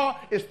one of y'all,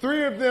 it's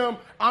 3 of them,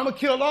 I'm going to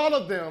kill all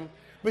of them,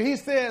 but he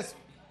says,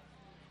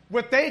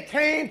 what they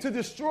came to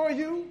destroy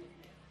you,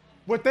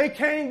 what they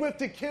came with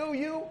to kill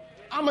you,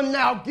 I'm going to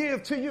now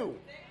give to you.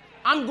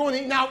 I'm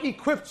going to now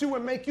equip you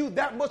and make you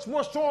that much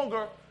more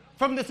stronger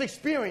from this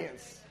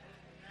experience.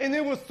 And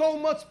there was so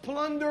much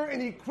plunder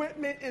and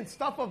equipment and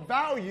stuff of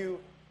value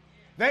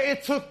that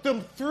it took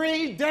them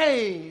 3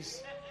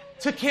 days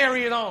to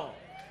carry it on.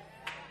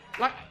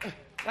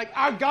 Like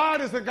our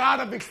God is a God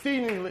of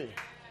exceedingly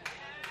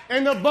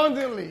and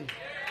abundantly,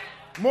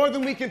 more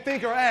than we can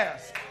think or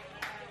ask.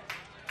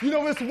 You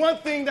know, it's one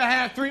thing to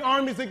have 3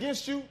 armies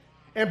against you,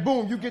 and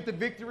boom, you get the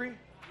victory.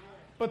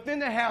 But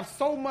then to have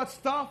so much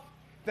stuff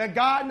that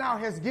God now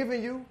has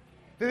given you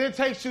that it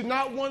takes you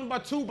not 1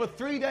 but 2 but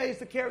 3 days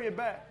to carry it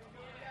back.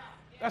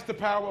 That's the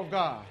power of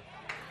God.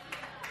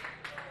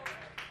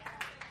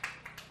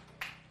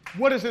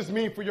 What does this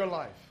mean for your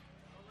life?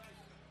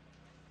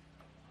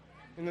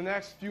 In the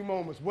next few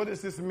moments, what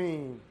does this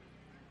mean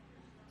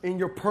in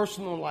your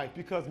personal life?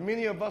 Because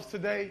many of us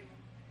today,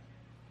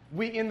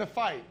 we in the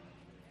fight.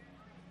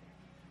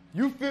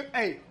 You feel,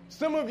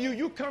 some of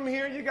you come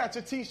here, you got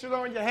your t-shirt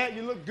on, your hat,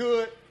 you look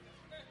good,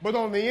 but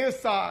on the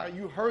inside,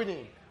 you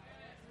hurting.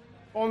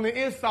 On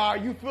the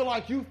inside, you feel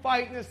like you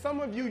fighting, and some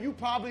of you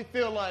probably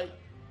feel like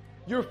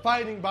you're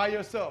fighting by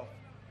yourself.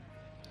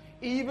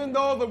 Even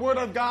though the word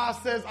of God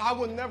says, I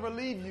will never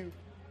leave you,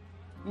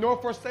 nor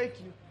forsake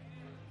you.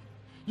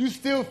 You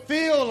still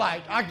feel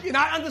like, and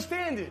I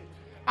understand it.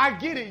 I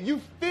get it. You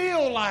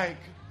feel like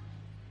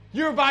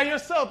you're by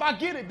yourself. I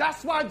get it.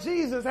 That's why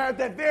Jesus had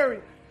that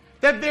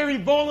very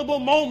vulnerable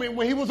moment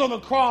when he was on the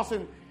cross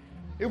and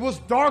it was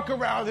dark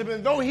around him.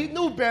 And though he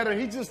knew better,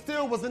 he just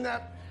still was in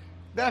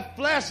that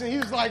flesh. And he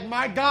was like,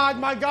 my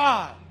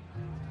God,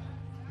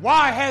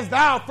 why hast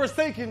thou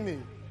forsaken me?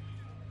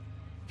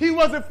 He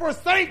wasn't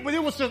forsaken, but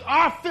it was just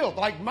our filth.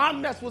 Like my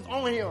mess was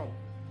on him.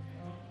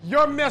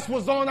 Your mess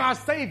was on our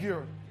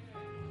Savior.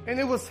 And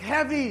it was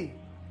heavy.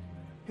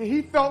 And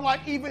he felt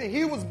like even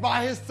he was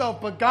by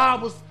himself, but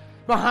God was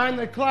behind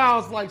the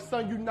clouds like,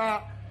 son, you're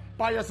not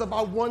by yourself.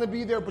 I want to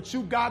be there, but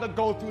you got to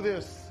go through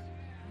this.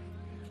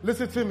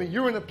 Listen to me.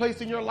 You're in a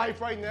place in your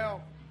life right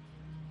now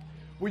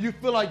where you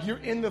feel like you're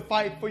in the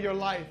fight for your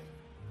life.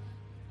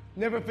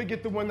 Never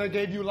forget the one that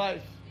gave you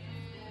life.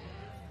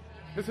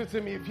 Listen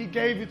to me. If he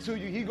gave it to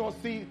you, he's going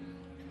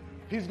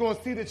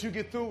to see that you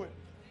get through it.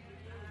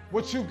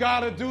 What you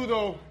got to do,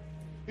 though,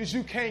 is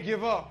you can't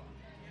give up.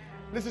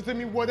 Listen to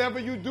me. Whatever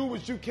you do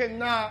is you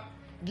cannot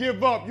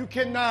give up. You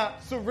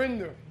cannot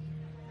surrender.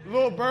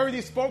 Little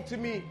birdie spoke to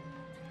me,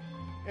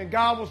 and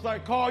God was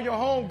like, call your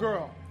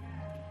homegirl.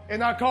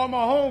 And I called my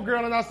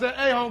homegirl, and I said,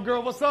 hey,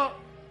 homegirl, what's up?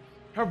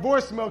 Her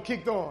voicemail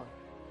kicked on.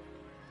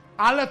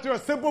 I left her a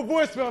simple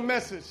voicemail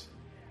message.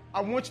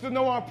 I want you to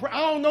know I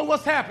don't know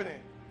what's happening.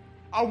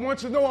 I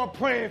want you to know I'm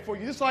praying for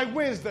you. Just like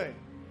Wednesday.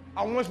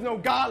 I want you to know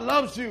God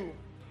loves you.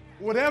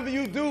 Whatever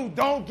you do,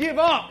 don't give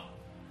up.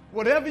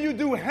 Whatever you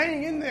do,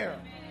 hang in there.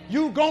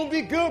 You gonna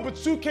be good,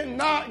 but you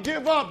cannot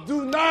give up.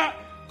 Do not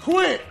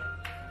quit.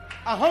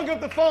 I hung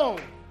up the phone,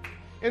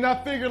 and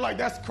I figured, like,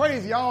 that's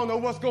crazy. I don't know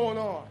what's going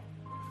on.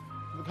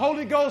 The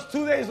Holy Ghost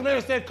 2 days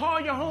later said, call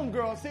your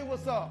homegirl, see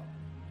what's up.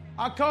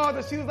 I called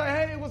her. She was like,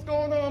 hey, what's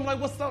going on? I'm like,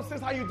 what's up, sis?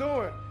 How you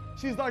doing?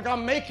 She's like,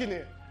 I'm making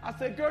it. I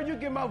said, girl, you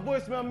get my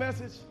voicemail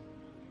message?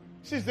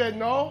 She said,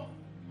 no,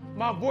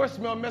 my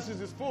voicemail message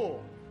is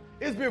full.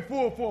 It's been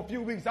full for a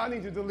few weeks. I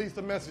need to delete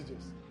some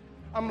messages.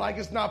 I'm like,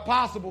 it's not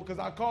possible because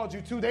I called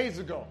you 2 days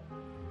ago,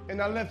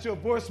 and I left you a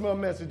voicemail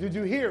message. Did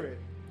you hear it?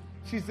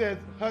 She said,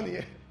 honey,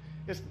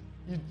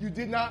 you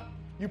did not.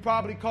 You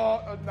probably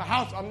called the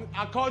house.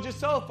 I called your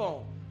cell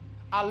phone.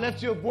 I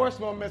left you a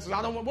voicemail message.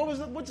 I don't want. What was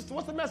it? What's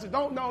the message?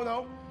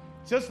 No.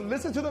 Just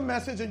listen to the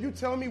message and you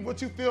tell me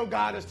what you feel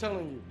God is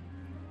telling you.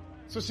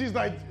 So she's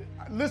like,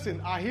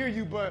 listen, I hear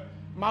you, but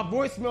my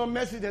voicemail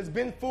message has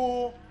been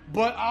full,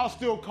 but I'll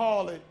still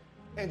call it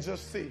and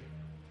just see.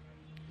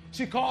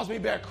 She calls me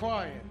back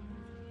crying.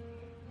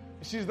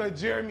 She's like,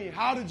 Jeremy,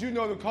 how did you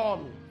know to call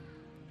me?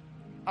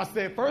 I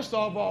said, first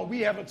of all,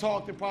 we haven't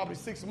talked in probably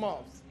 6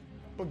 months,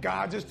 but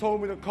God just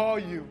told me to call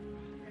you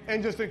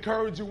and just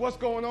encourage you. What's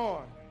going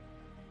on?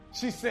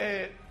 She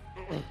said,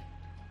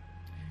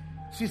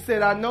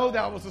 I know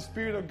that was the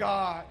Spirit of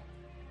God,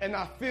 and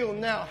I feel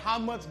now how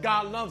much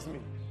God loves me.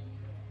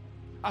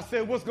 I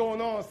said, what's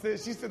going on,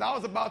 sis? She said, I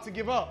was about to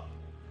give up.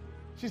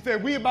 She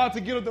said, we about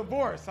to get a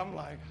divorce. I'm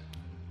like,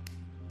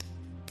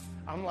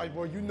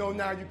 well, you know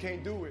now you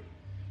can't do it.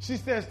 She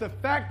says, the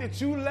fact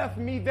that you left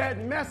me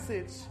that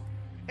message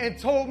and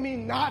told me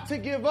not to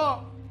give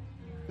up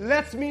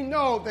lets me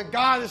know that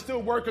God is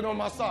still working on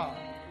my side.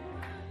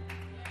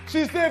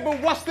 She said,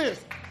 but what's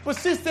this? But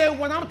she said,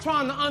 what I'm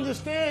trying to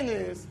understand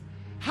is,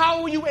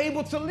 how were you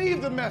able to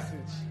leave the message?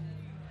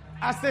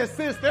 I said,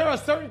 sis, there are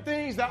certain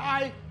things that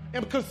I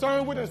am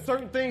concerned with and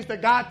certain things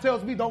that God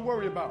tells me don't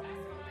worry about.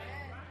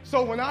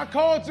 So when I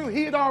called you,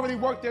 he had already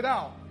worked it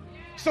out.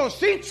 So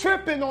she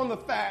tripping on the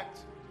fact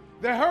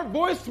that her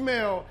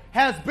voicemail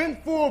has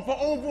been full for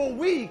over a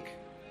week,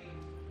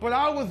 but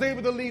I was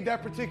able to leave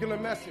that particular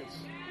message.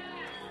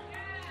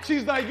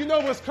 She's like, you know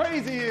what's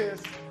crazy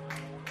is,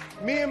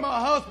 me and my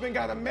husband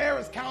got a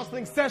marriage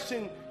counseling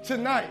session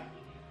tonight,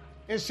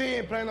 and she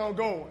ain't planning on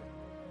going.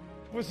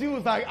 But she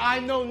was like, I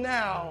know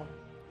now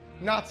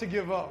not to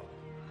give up.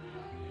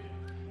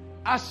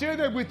 I share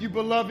that with you,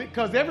 beloved,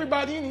 because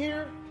everybody in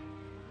here,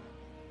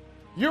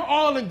 you're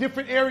all in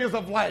different areas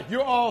of life.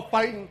 You're all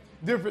fighting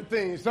different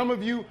things. Some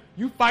of you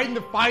fighting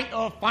the fight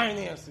of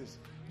finances.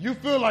 You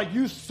feel like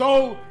you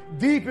so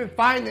deep in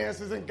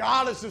finances, and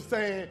God is just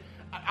saying,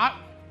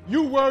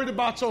 you worried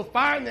about your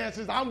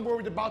finances, I'm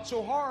worried about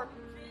your heart.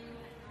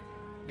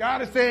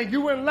 God is saying,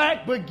 you in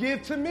lack, but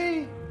give to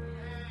me.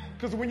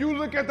 Because when you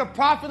look at the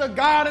prophet of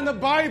God in the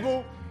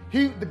Bible,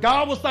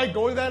 God was like,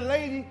 go to that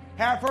lady,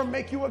 have her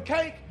make you a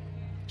cake.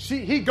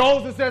 He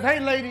goes and says, hey,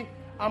 lady,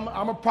 I'm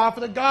a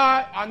prophet of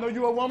God. I know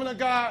you're a woman of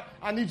God.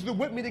 I need you to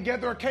whip me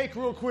together a cake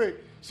real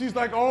quick. She's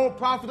like, oh,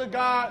 prophet of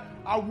God,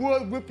 I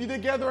would whip you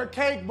together a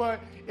cake, but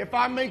if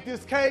I make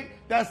this cake,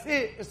 that's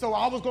it. And so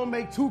I was going to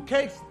make 2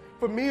 cakes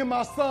for me and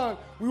my son.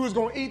 We was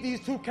going to eat these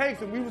 2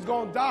 cakes and we was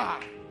going to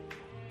die.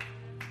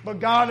 But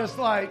God is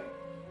like,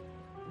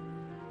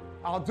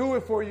 I'll do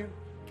it for you.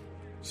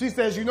 She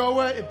says, you know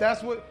what? If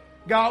that's what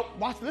God,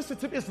 listen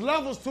to me. It's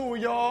levels to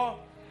it, y'all.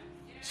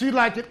 She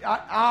like,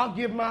 I'll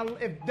give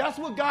if that's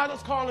what God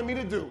is calling me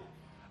to do,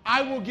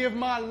 I will give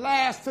my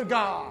last to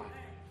God.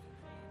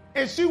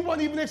 And she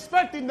wasn't even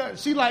expecting nothing.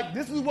 She like,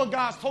 this is what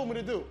God's told me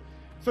to do.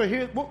 So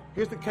here's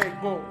the cake,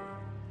 boom.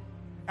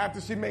 After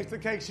she makes the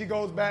cake, she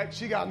goes back.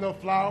 She got enough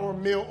flour,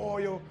 meal,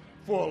 oil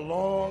for a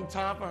long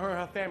time for her and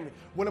her family.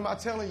 What am I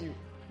telling you?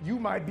 You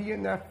might be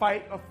in that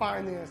fight of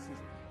finances.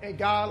 And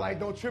God like,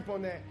 don't trip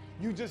on that.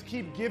 You just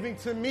keep giving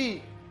to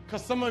me.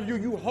 Because some of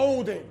you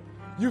holding.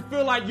 You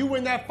feel like you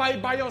in that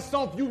fight by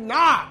yourself. You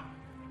not.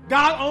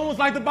 God owns,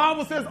 like the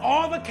Bible says,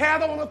 all the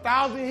cattle on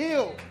 1,000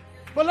 hills.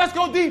 But let's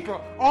go deeper.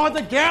 All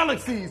the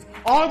galaxies,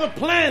 all the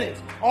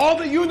planets, all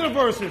the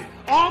universes,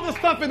 all the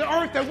stuff in the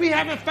earth that we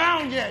haven't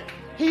found yet.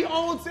 He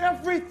owns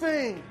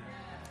everything.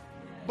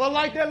 But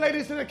like that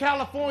lady said in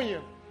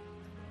California,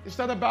 it's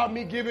not about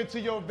me giving to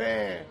your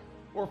van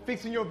or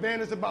fixing your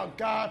van. It's about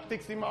God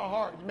fixing my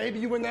heart. Maybe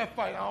you in that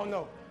fight. I don't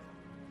know.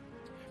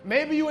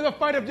 Maybe you in a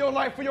fight of your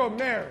life for your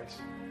marriage.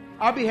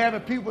 I'll be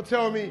having people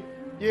tell me,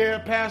 yeah,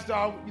 Pastor,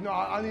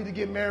 I need to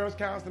get marriage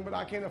counseling, but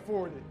I can't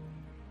afford it.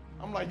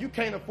 I'm like, you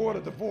can't afford a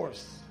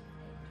divorce.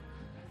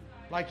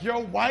 Like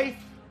your wife,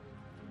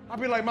 I'll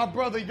be like, my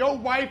brother, your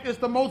wife is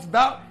the most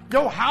valuable.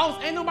 Your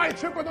house, ain't nobody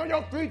tripping on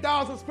your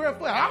 3,000 square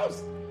foot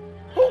house.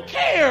 Who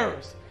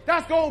cares?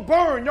 That's going to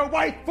burn your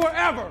wife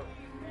forever.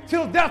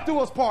 Till death do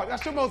us part.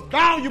 That's your most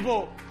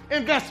valuable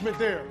investment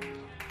there.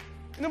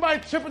 Ain't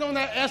nobody tripping on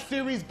that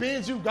S-Series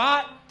Benz you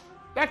got.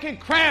 That can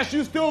crash.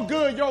 You still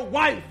good. Your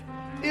wife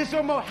is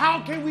your most.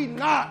 How can we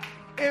not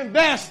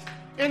invest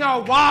in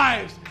our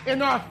wives,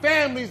 in our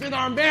families, in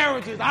our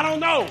marriages? I don't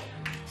know.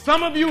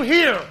 Some of you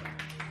here,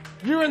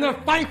 you're in a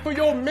fight for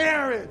your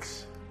marriage.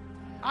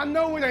 I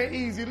know it ain't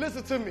easy.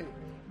 Listen to me.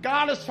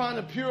 God is trying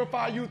to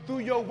purify you through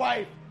your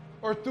wife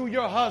or through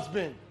your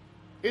husband.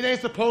 It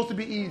ain't supposed to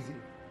be easy.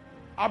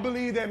 I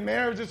believe that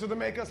marriage is to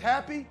make us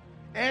happy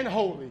and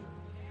holy.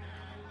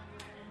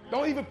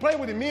 Don't even play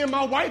with it. Me and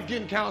my wife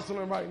getting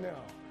counseling right now.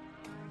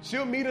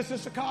 She'll meet us in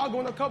Chicago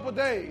in a couple of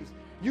days.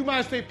 You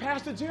might say,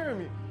 Pastor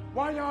Jeremy,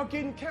 why y'all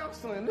getting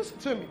counseling? Listen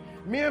to me.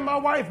 Me and my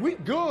wife, we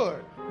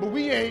good, but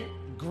we ain't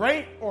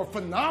great or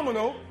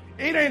phenomenal.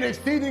 It ain't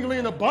exceedingly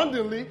and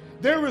abundantly.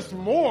 There is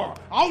more.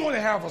 I want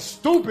to have a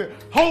stupid,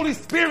 Holy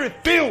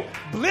Spirit-filled,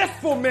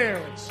 blissful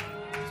marriage.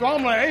 So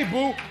I'm like, hey,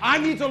 boo, I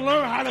need to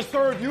learn how to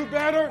serve you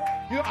better.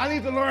 I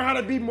need to learn how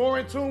to be more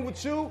in tune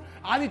with you.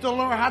 I need to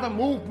learn how to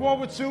move more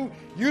with you.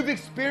 You've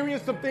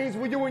experienced some things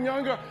when you were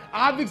younger.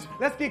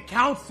 Let's get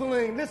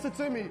counseling. Listen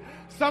to me.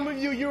 Some of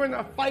you, you're in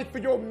a fight for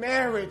your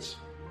marriage.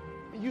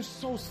 And you're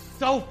so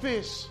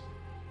selfish.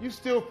 You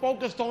still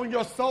focused on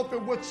yourself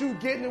and what you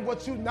getting and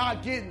what you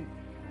not getting.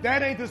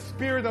 That ain't the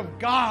spirit of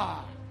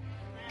God.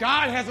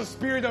 God has a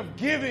spirit of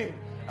giving,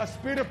 a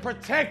spirit of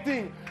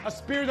protecting, a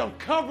spirit of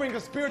covering,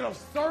 a spirit of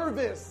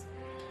service.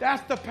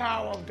 That's the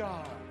power of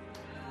God.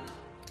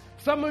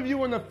 Some of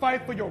you in the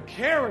fight for your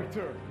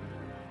character.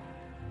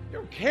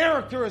 Your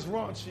character is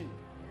raunchy.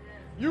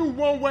 You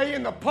one way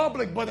in the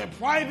public, but in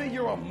private,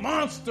 you're a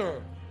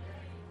monster.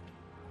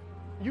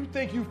 You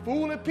think you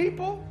fooling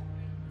people?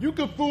 You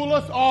can fool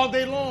us all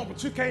day long,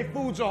 but you can't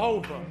fool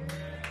Jehovah.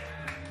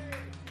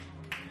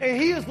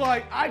 And he is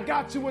like, I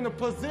got you in a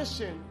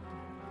position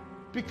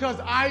because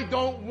I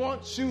don't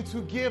want you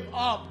to give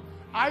up.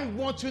 I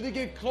want you to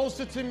get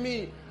closer to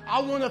me.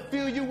 I want to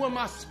feel you in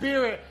my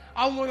spirit.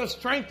 I want to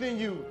strengthen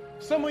you.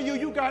 Some of you,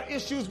 you got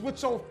issues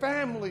with your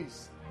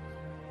families.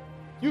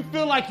 You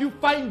feel like you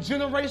fighting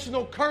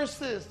generational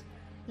curses.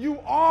 You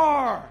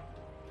are.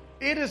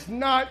 It is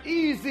not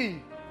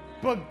easy,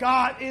 but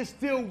God is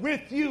still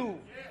with you.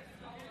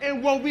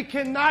 And what we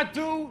cannot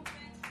do,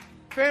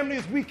 family,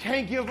 is we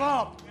can't give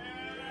up.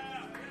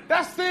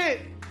 That's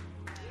it.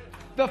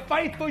 The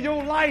fight for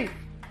your life.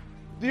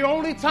 The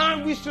only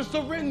time we should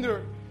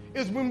surrender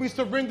is when we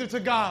surrender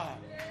to God.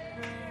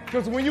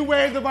 Because when you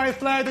wave the right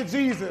flag to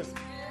Jesus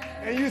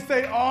and you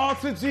say, all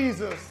to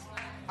Jesus,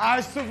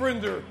 I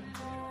surrender.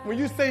 When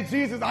you say,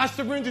 Jesus, I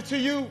surrender to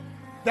you,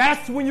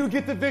 that's when you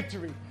get the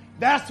victory.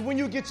 That's when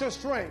you get your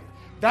strength.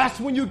 That's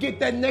when you get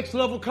that next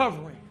level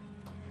covering.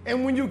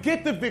 And when you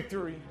get the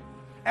victory,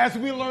 as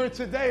we learned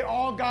today,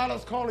 all God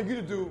is calling you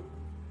to do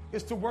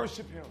is to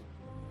worship him.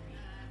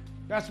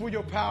 That's where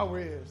your power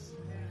is.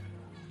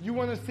 You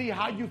want to see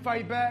how you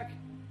fight back?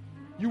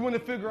 You want to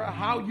figure out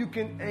how you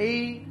can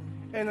aid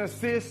and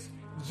assist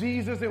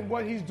Jesus in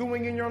what he's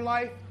doing in your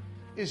life?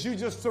 Is you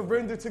just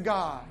surrender to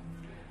God.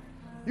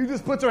 You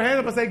just put your hand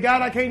up and say,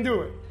 God, I can't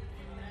do it.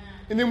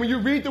 And then when you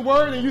read the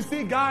word and you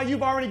see, God,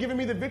 you've already given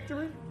me the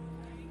victory,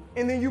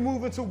 and then you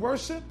move into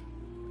worship,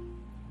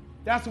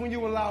 that's when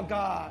you allow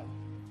God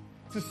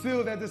to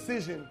seal that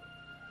decision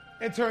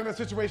and turn the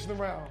situation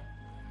around.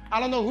 I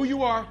don't know who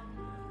you are.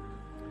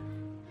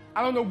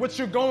 I don't know what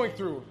you're going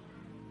through.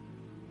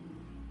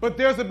 But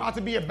there's about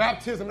to be a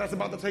baptism that's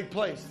about to take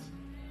place.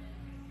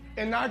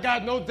 And I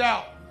got no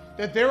doubt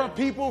that there are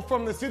people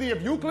from the city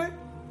of Euclid,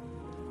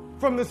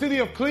 from the city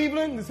of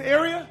Cleveland, this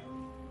area,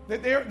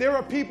 that there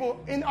are people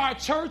in our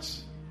church.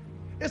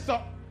 It's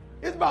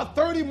about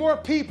 30 more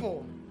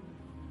people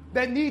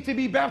that need to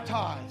be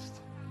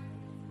baptized.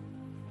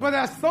 But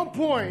at some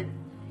point,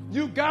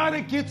 you got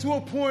to get to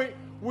a point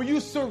where you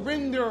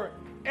surrender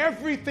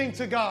everything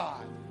to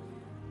God.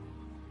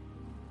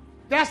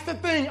 That's the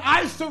thing.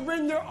 I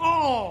surrender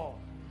all.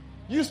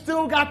 You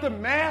still got the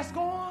mask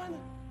on?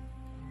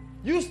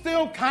 You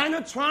still kind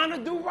of trying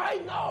to do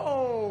right?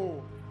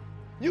 No.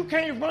 You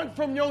can't run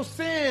from your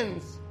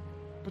sins,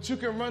 but you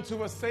can run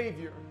to a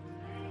Savior.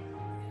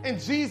 And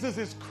Jesus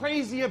is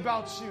crazy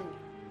about you.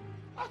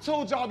 I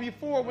told y'all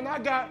before, when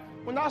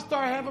I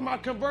started having my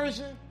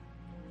conversion,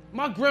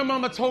 my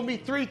grandmama told me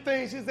 3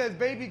 things. She says,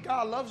 baby,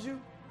 God loves you.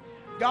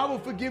 God will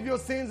forgive your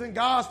sins and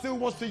God still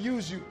wants to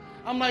use you.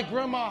 I'm like,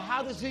 Grandma,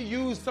 how does he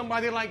use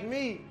somebody like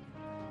me?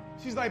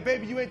 She's like,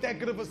 baby, you ain't that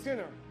good of a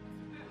sinner.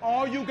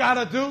 All you got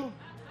to do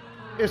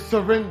is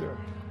surrender.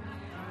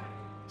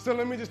 So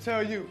let me just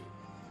tell you,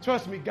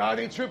 trust me, God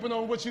ain't tripping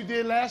on what you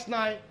did last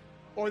night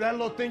or that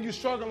little thing you're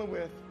struggling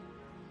with.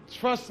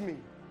 Trust me,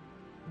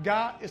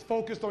 God is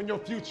focused on your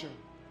future.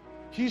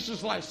 He's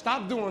just like,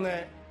 stop doing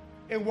that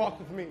and walk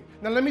with me.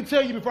 Now let me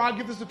tell you before I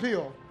give this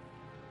appeal,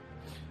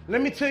 let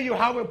me tell you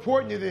how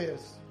important it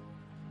is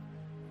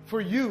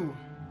for you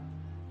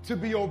to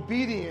be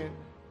obedient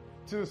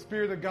to the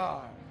Spirit of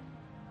God.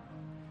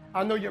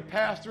 I know your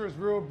pastor is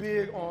real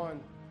big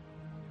on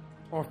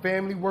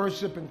family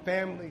worship and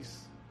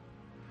families.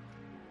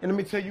 And let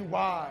me tell you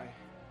why.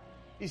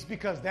 It's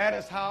because that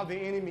is how the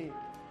enemy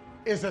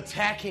is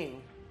attacking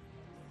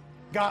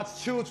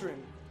God's children.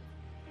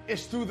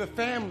 It's through the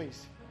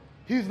families.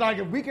 He's like,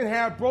 if we can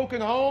have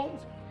broken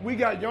homes, we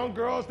got young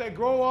girls that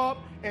grow up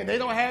and they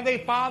don't have their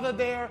father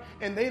there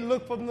and they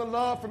look for the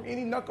love from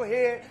any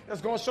knucklehead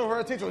that's going to show her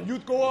attention.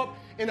 Youth grow up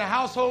in a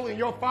household and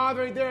your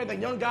father ain't there. The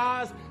young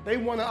guys, they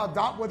want to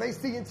adopt what they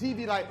see in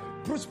TV, like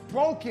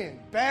broken,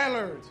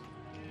 battered,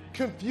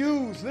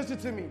 confused. Listen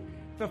to me.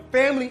 The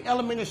family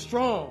element is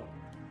strong.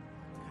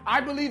 I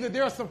believe that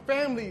there are some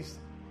families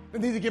that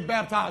need to get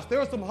baptized.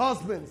 There are some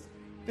husbands.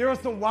 There are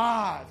some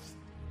wives.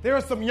 There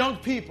are some young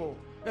people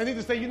that need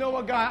to say, you know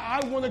what, God,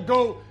 I want to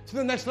go to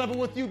the next level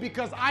with you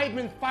because I've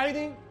been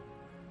fighting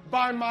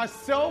by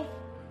myself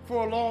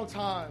for a long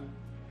time,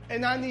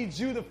 and I need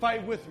you to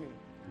fight with me.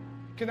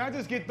 Can I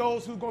just get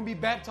those who are going to be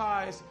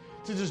baptized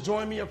to just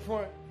join me up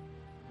front?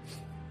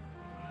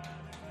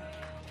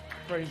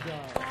 Praise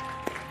God.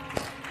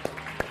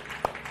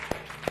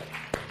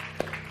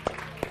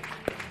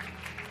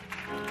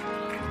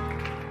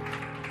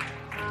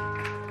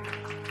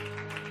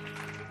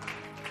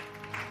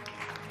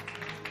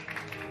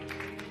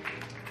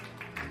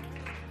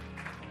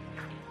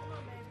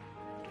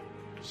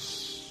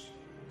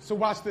 So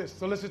watch this.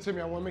 So listen to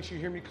me. I want to make sure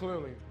you hear me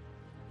clearly.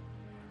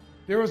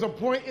 There was a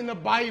point in the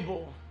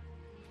Bible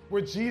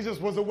where Jesus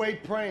was away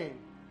praying.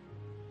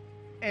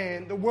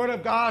 And the Word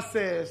of God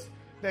says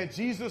that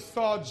Jesus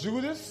saw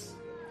Judas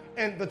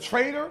and the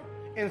traitor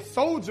and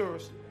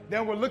soldiers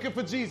that were looking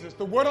for Jesus.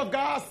 The Word of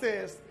God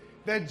says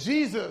that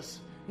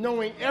Jesus,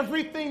 knowing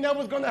everything that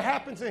was going to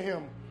happen to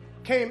him,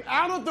 came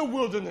out of the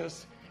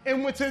wilderness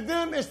and went to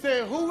them and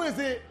said, who is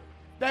it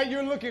that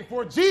you're looking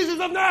for? Jesus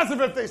of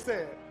Nazareth, they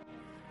said.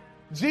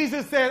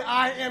 Jesus said,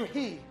 I am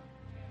he.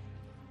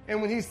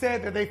 And when he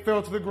said that, they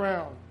fell to the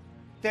ground.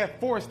 That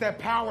force, that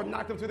power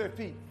knocked them to their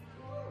feet.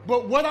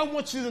 But what I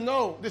want you to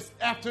know this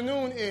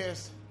afternoon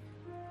is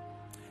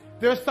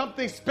there's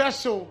something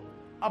special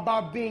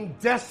about being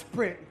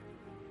desperate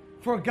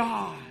for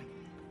God.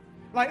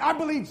 Like, I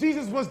believe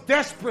Jesus was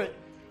desperate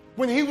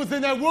when he was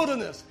in that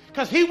wilderness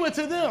because he went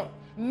to them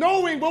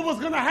knowing what was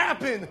going to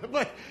happen.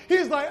 But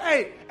he's like,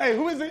 hey,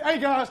 who is it? Hey,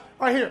 guys,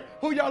 right here.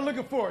 Who y'all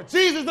looking for?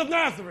 Jesus of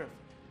Nazareth.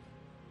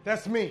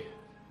 That's me.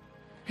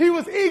 He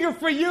was eager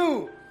for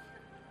you.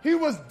 He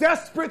was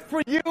desperate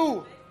for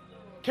you.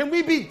 Can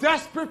we be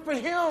desperate for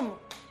him?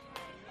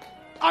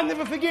 I'll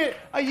never forget,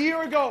 a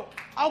year ago,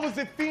 I was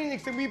in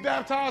Phoenix and we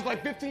baptized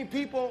like 15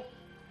 people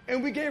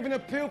and we gave an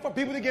appeal for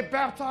people to get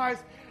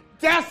baptized.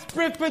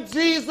 Desperate for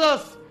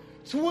Jesus.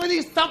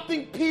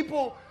 20-something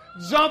people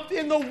jumped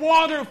in the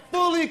water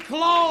fully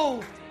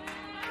clothed.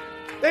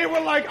 They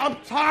were like, I'm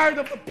tired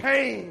of the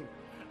pain.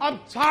 I'm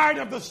tired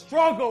of the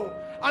struggle.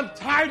 I'm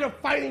tired of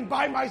fighting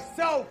by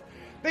myself.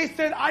 They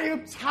said, I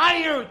am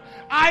tired.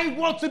 I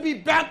want to be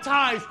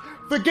baptized.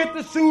 Forget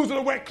the shoes and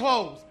the wet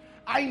clothes.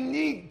 I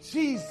need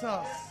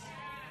Jesus.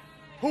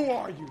 Who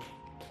are you?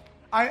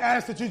 I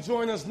ask that you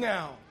join us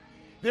now.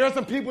 There are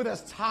some people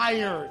that's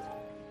tired.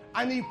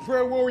 I need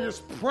prayer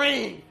warriors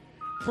praying.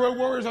 Prayer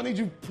warriors, I need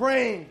you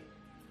praying.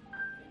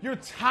 You're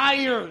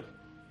tired.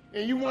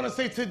 And you want to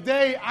say,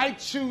 today I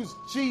choose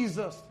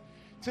Jesus.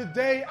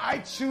 Today I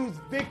choose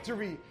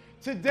victory.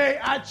 Today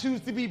I choose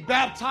to be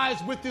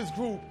baptized with this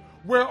group.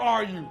 Where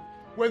are you?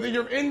 Whether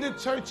you're in the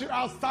church or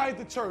outside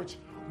the church,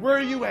 where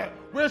are you at?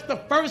 Where's the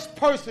first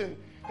person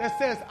that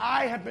says,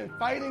 I have been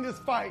fighting this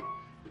fight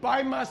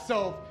by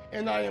myself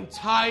and I am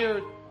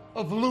tired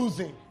of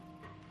losing?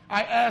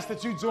 I ask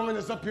that you join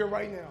us up here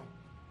right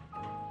now.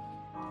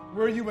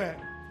 Where are you at?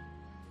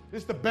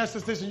 This is the best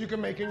decision you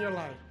can make in your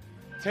life.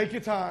 Take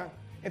your time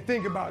and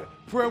think about it.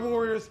 Prayer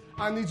warriors,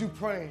 I need you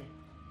praying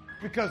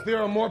because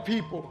there are more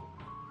people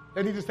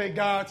that need to say,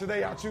 God,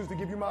 today I choose to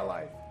give you my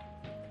life.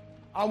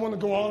 I want to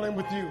go all in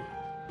with you.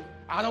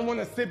 I don't want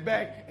to sit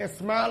back and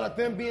smile at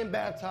them being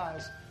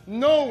baptized,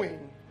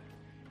 knowing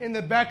in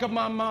the back of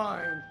my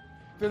mind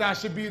that I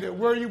should be there.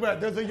 Where are you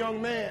at? There's a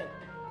young man.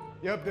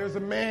 Yep, there's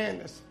a man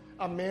that's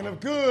a man of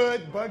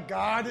good, but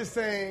God is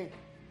saying,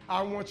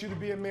 I want you to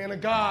be a man of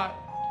God.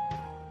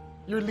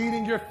 You're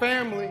leading your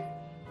family.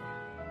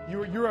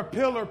 You're a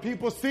pillar.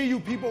 People see you.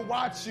 People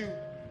watch you.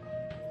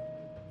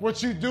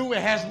 What you do,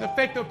 it has an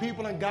effect on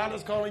people, and God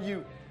is calling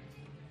you.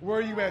 Where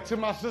are you at? To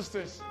my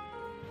sisters,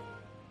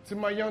 To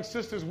my young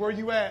sisters, where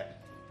you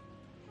at?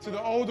 To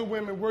the older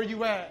women, where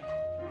you at?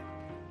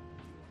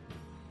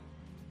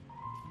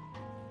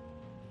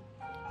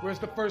 Where's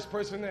the first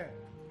person at?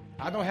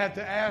 I don't have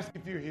to ask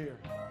if you're here.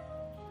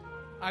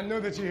 I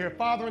know that you're here.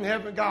 Father in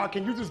heaven, God,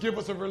 can you just give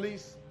us a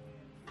release?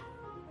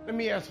 Let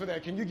me ask for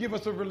that. Can you give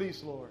us a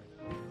release, Lord?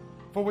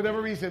 For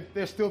whatever reason,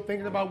 they're still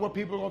thinking about what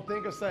people are going to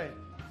think or say.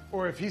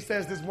 Or if he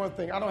says this one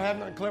thing, I don't have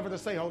nothing clever to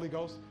say, Holy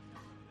Ghost.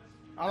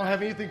 I don't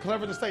have anything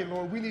clever to say,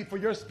 Lord. We need for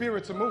your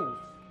spirit to move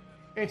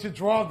and to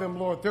draw them,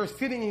 Lord. They're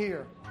sitting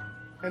here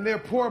and they're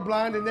poor,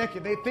 blind, and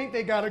naked. They think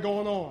they got it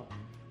going on.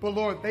 But,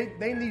 Lord,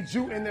 they need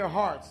you in their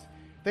hearts.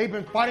 They've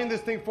been fighting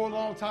this thing for a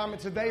long time,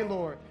 and today,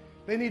 Lord,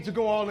 they need to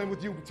go all in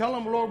with you. Tell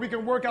them, Lord, we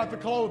can work out the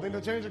clothing, the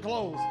change of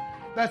clothes.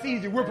 That's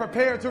easy. We're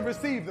prepared to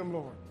receive them,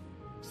 Lord.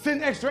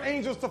 Send extra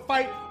angels to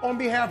fight on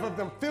behalf of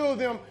them. Fill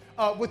them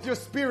with your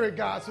spirit,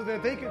 God, so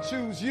that they can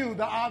choose you,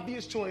 the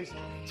obvious choice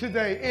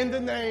today. In the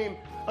name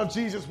of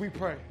Jesus, we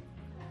pray.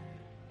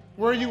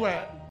 Where are you at?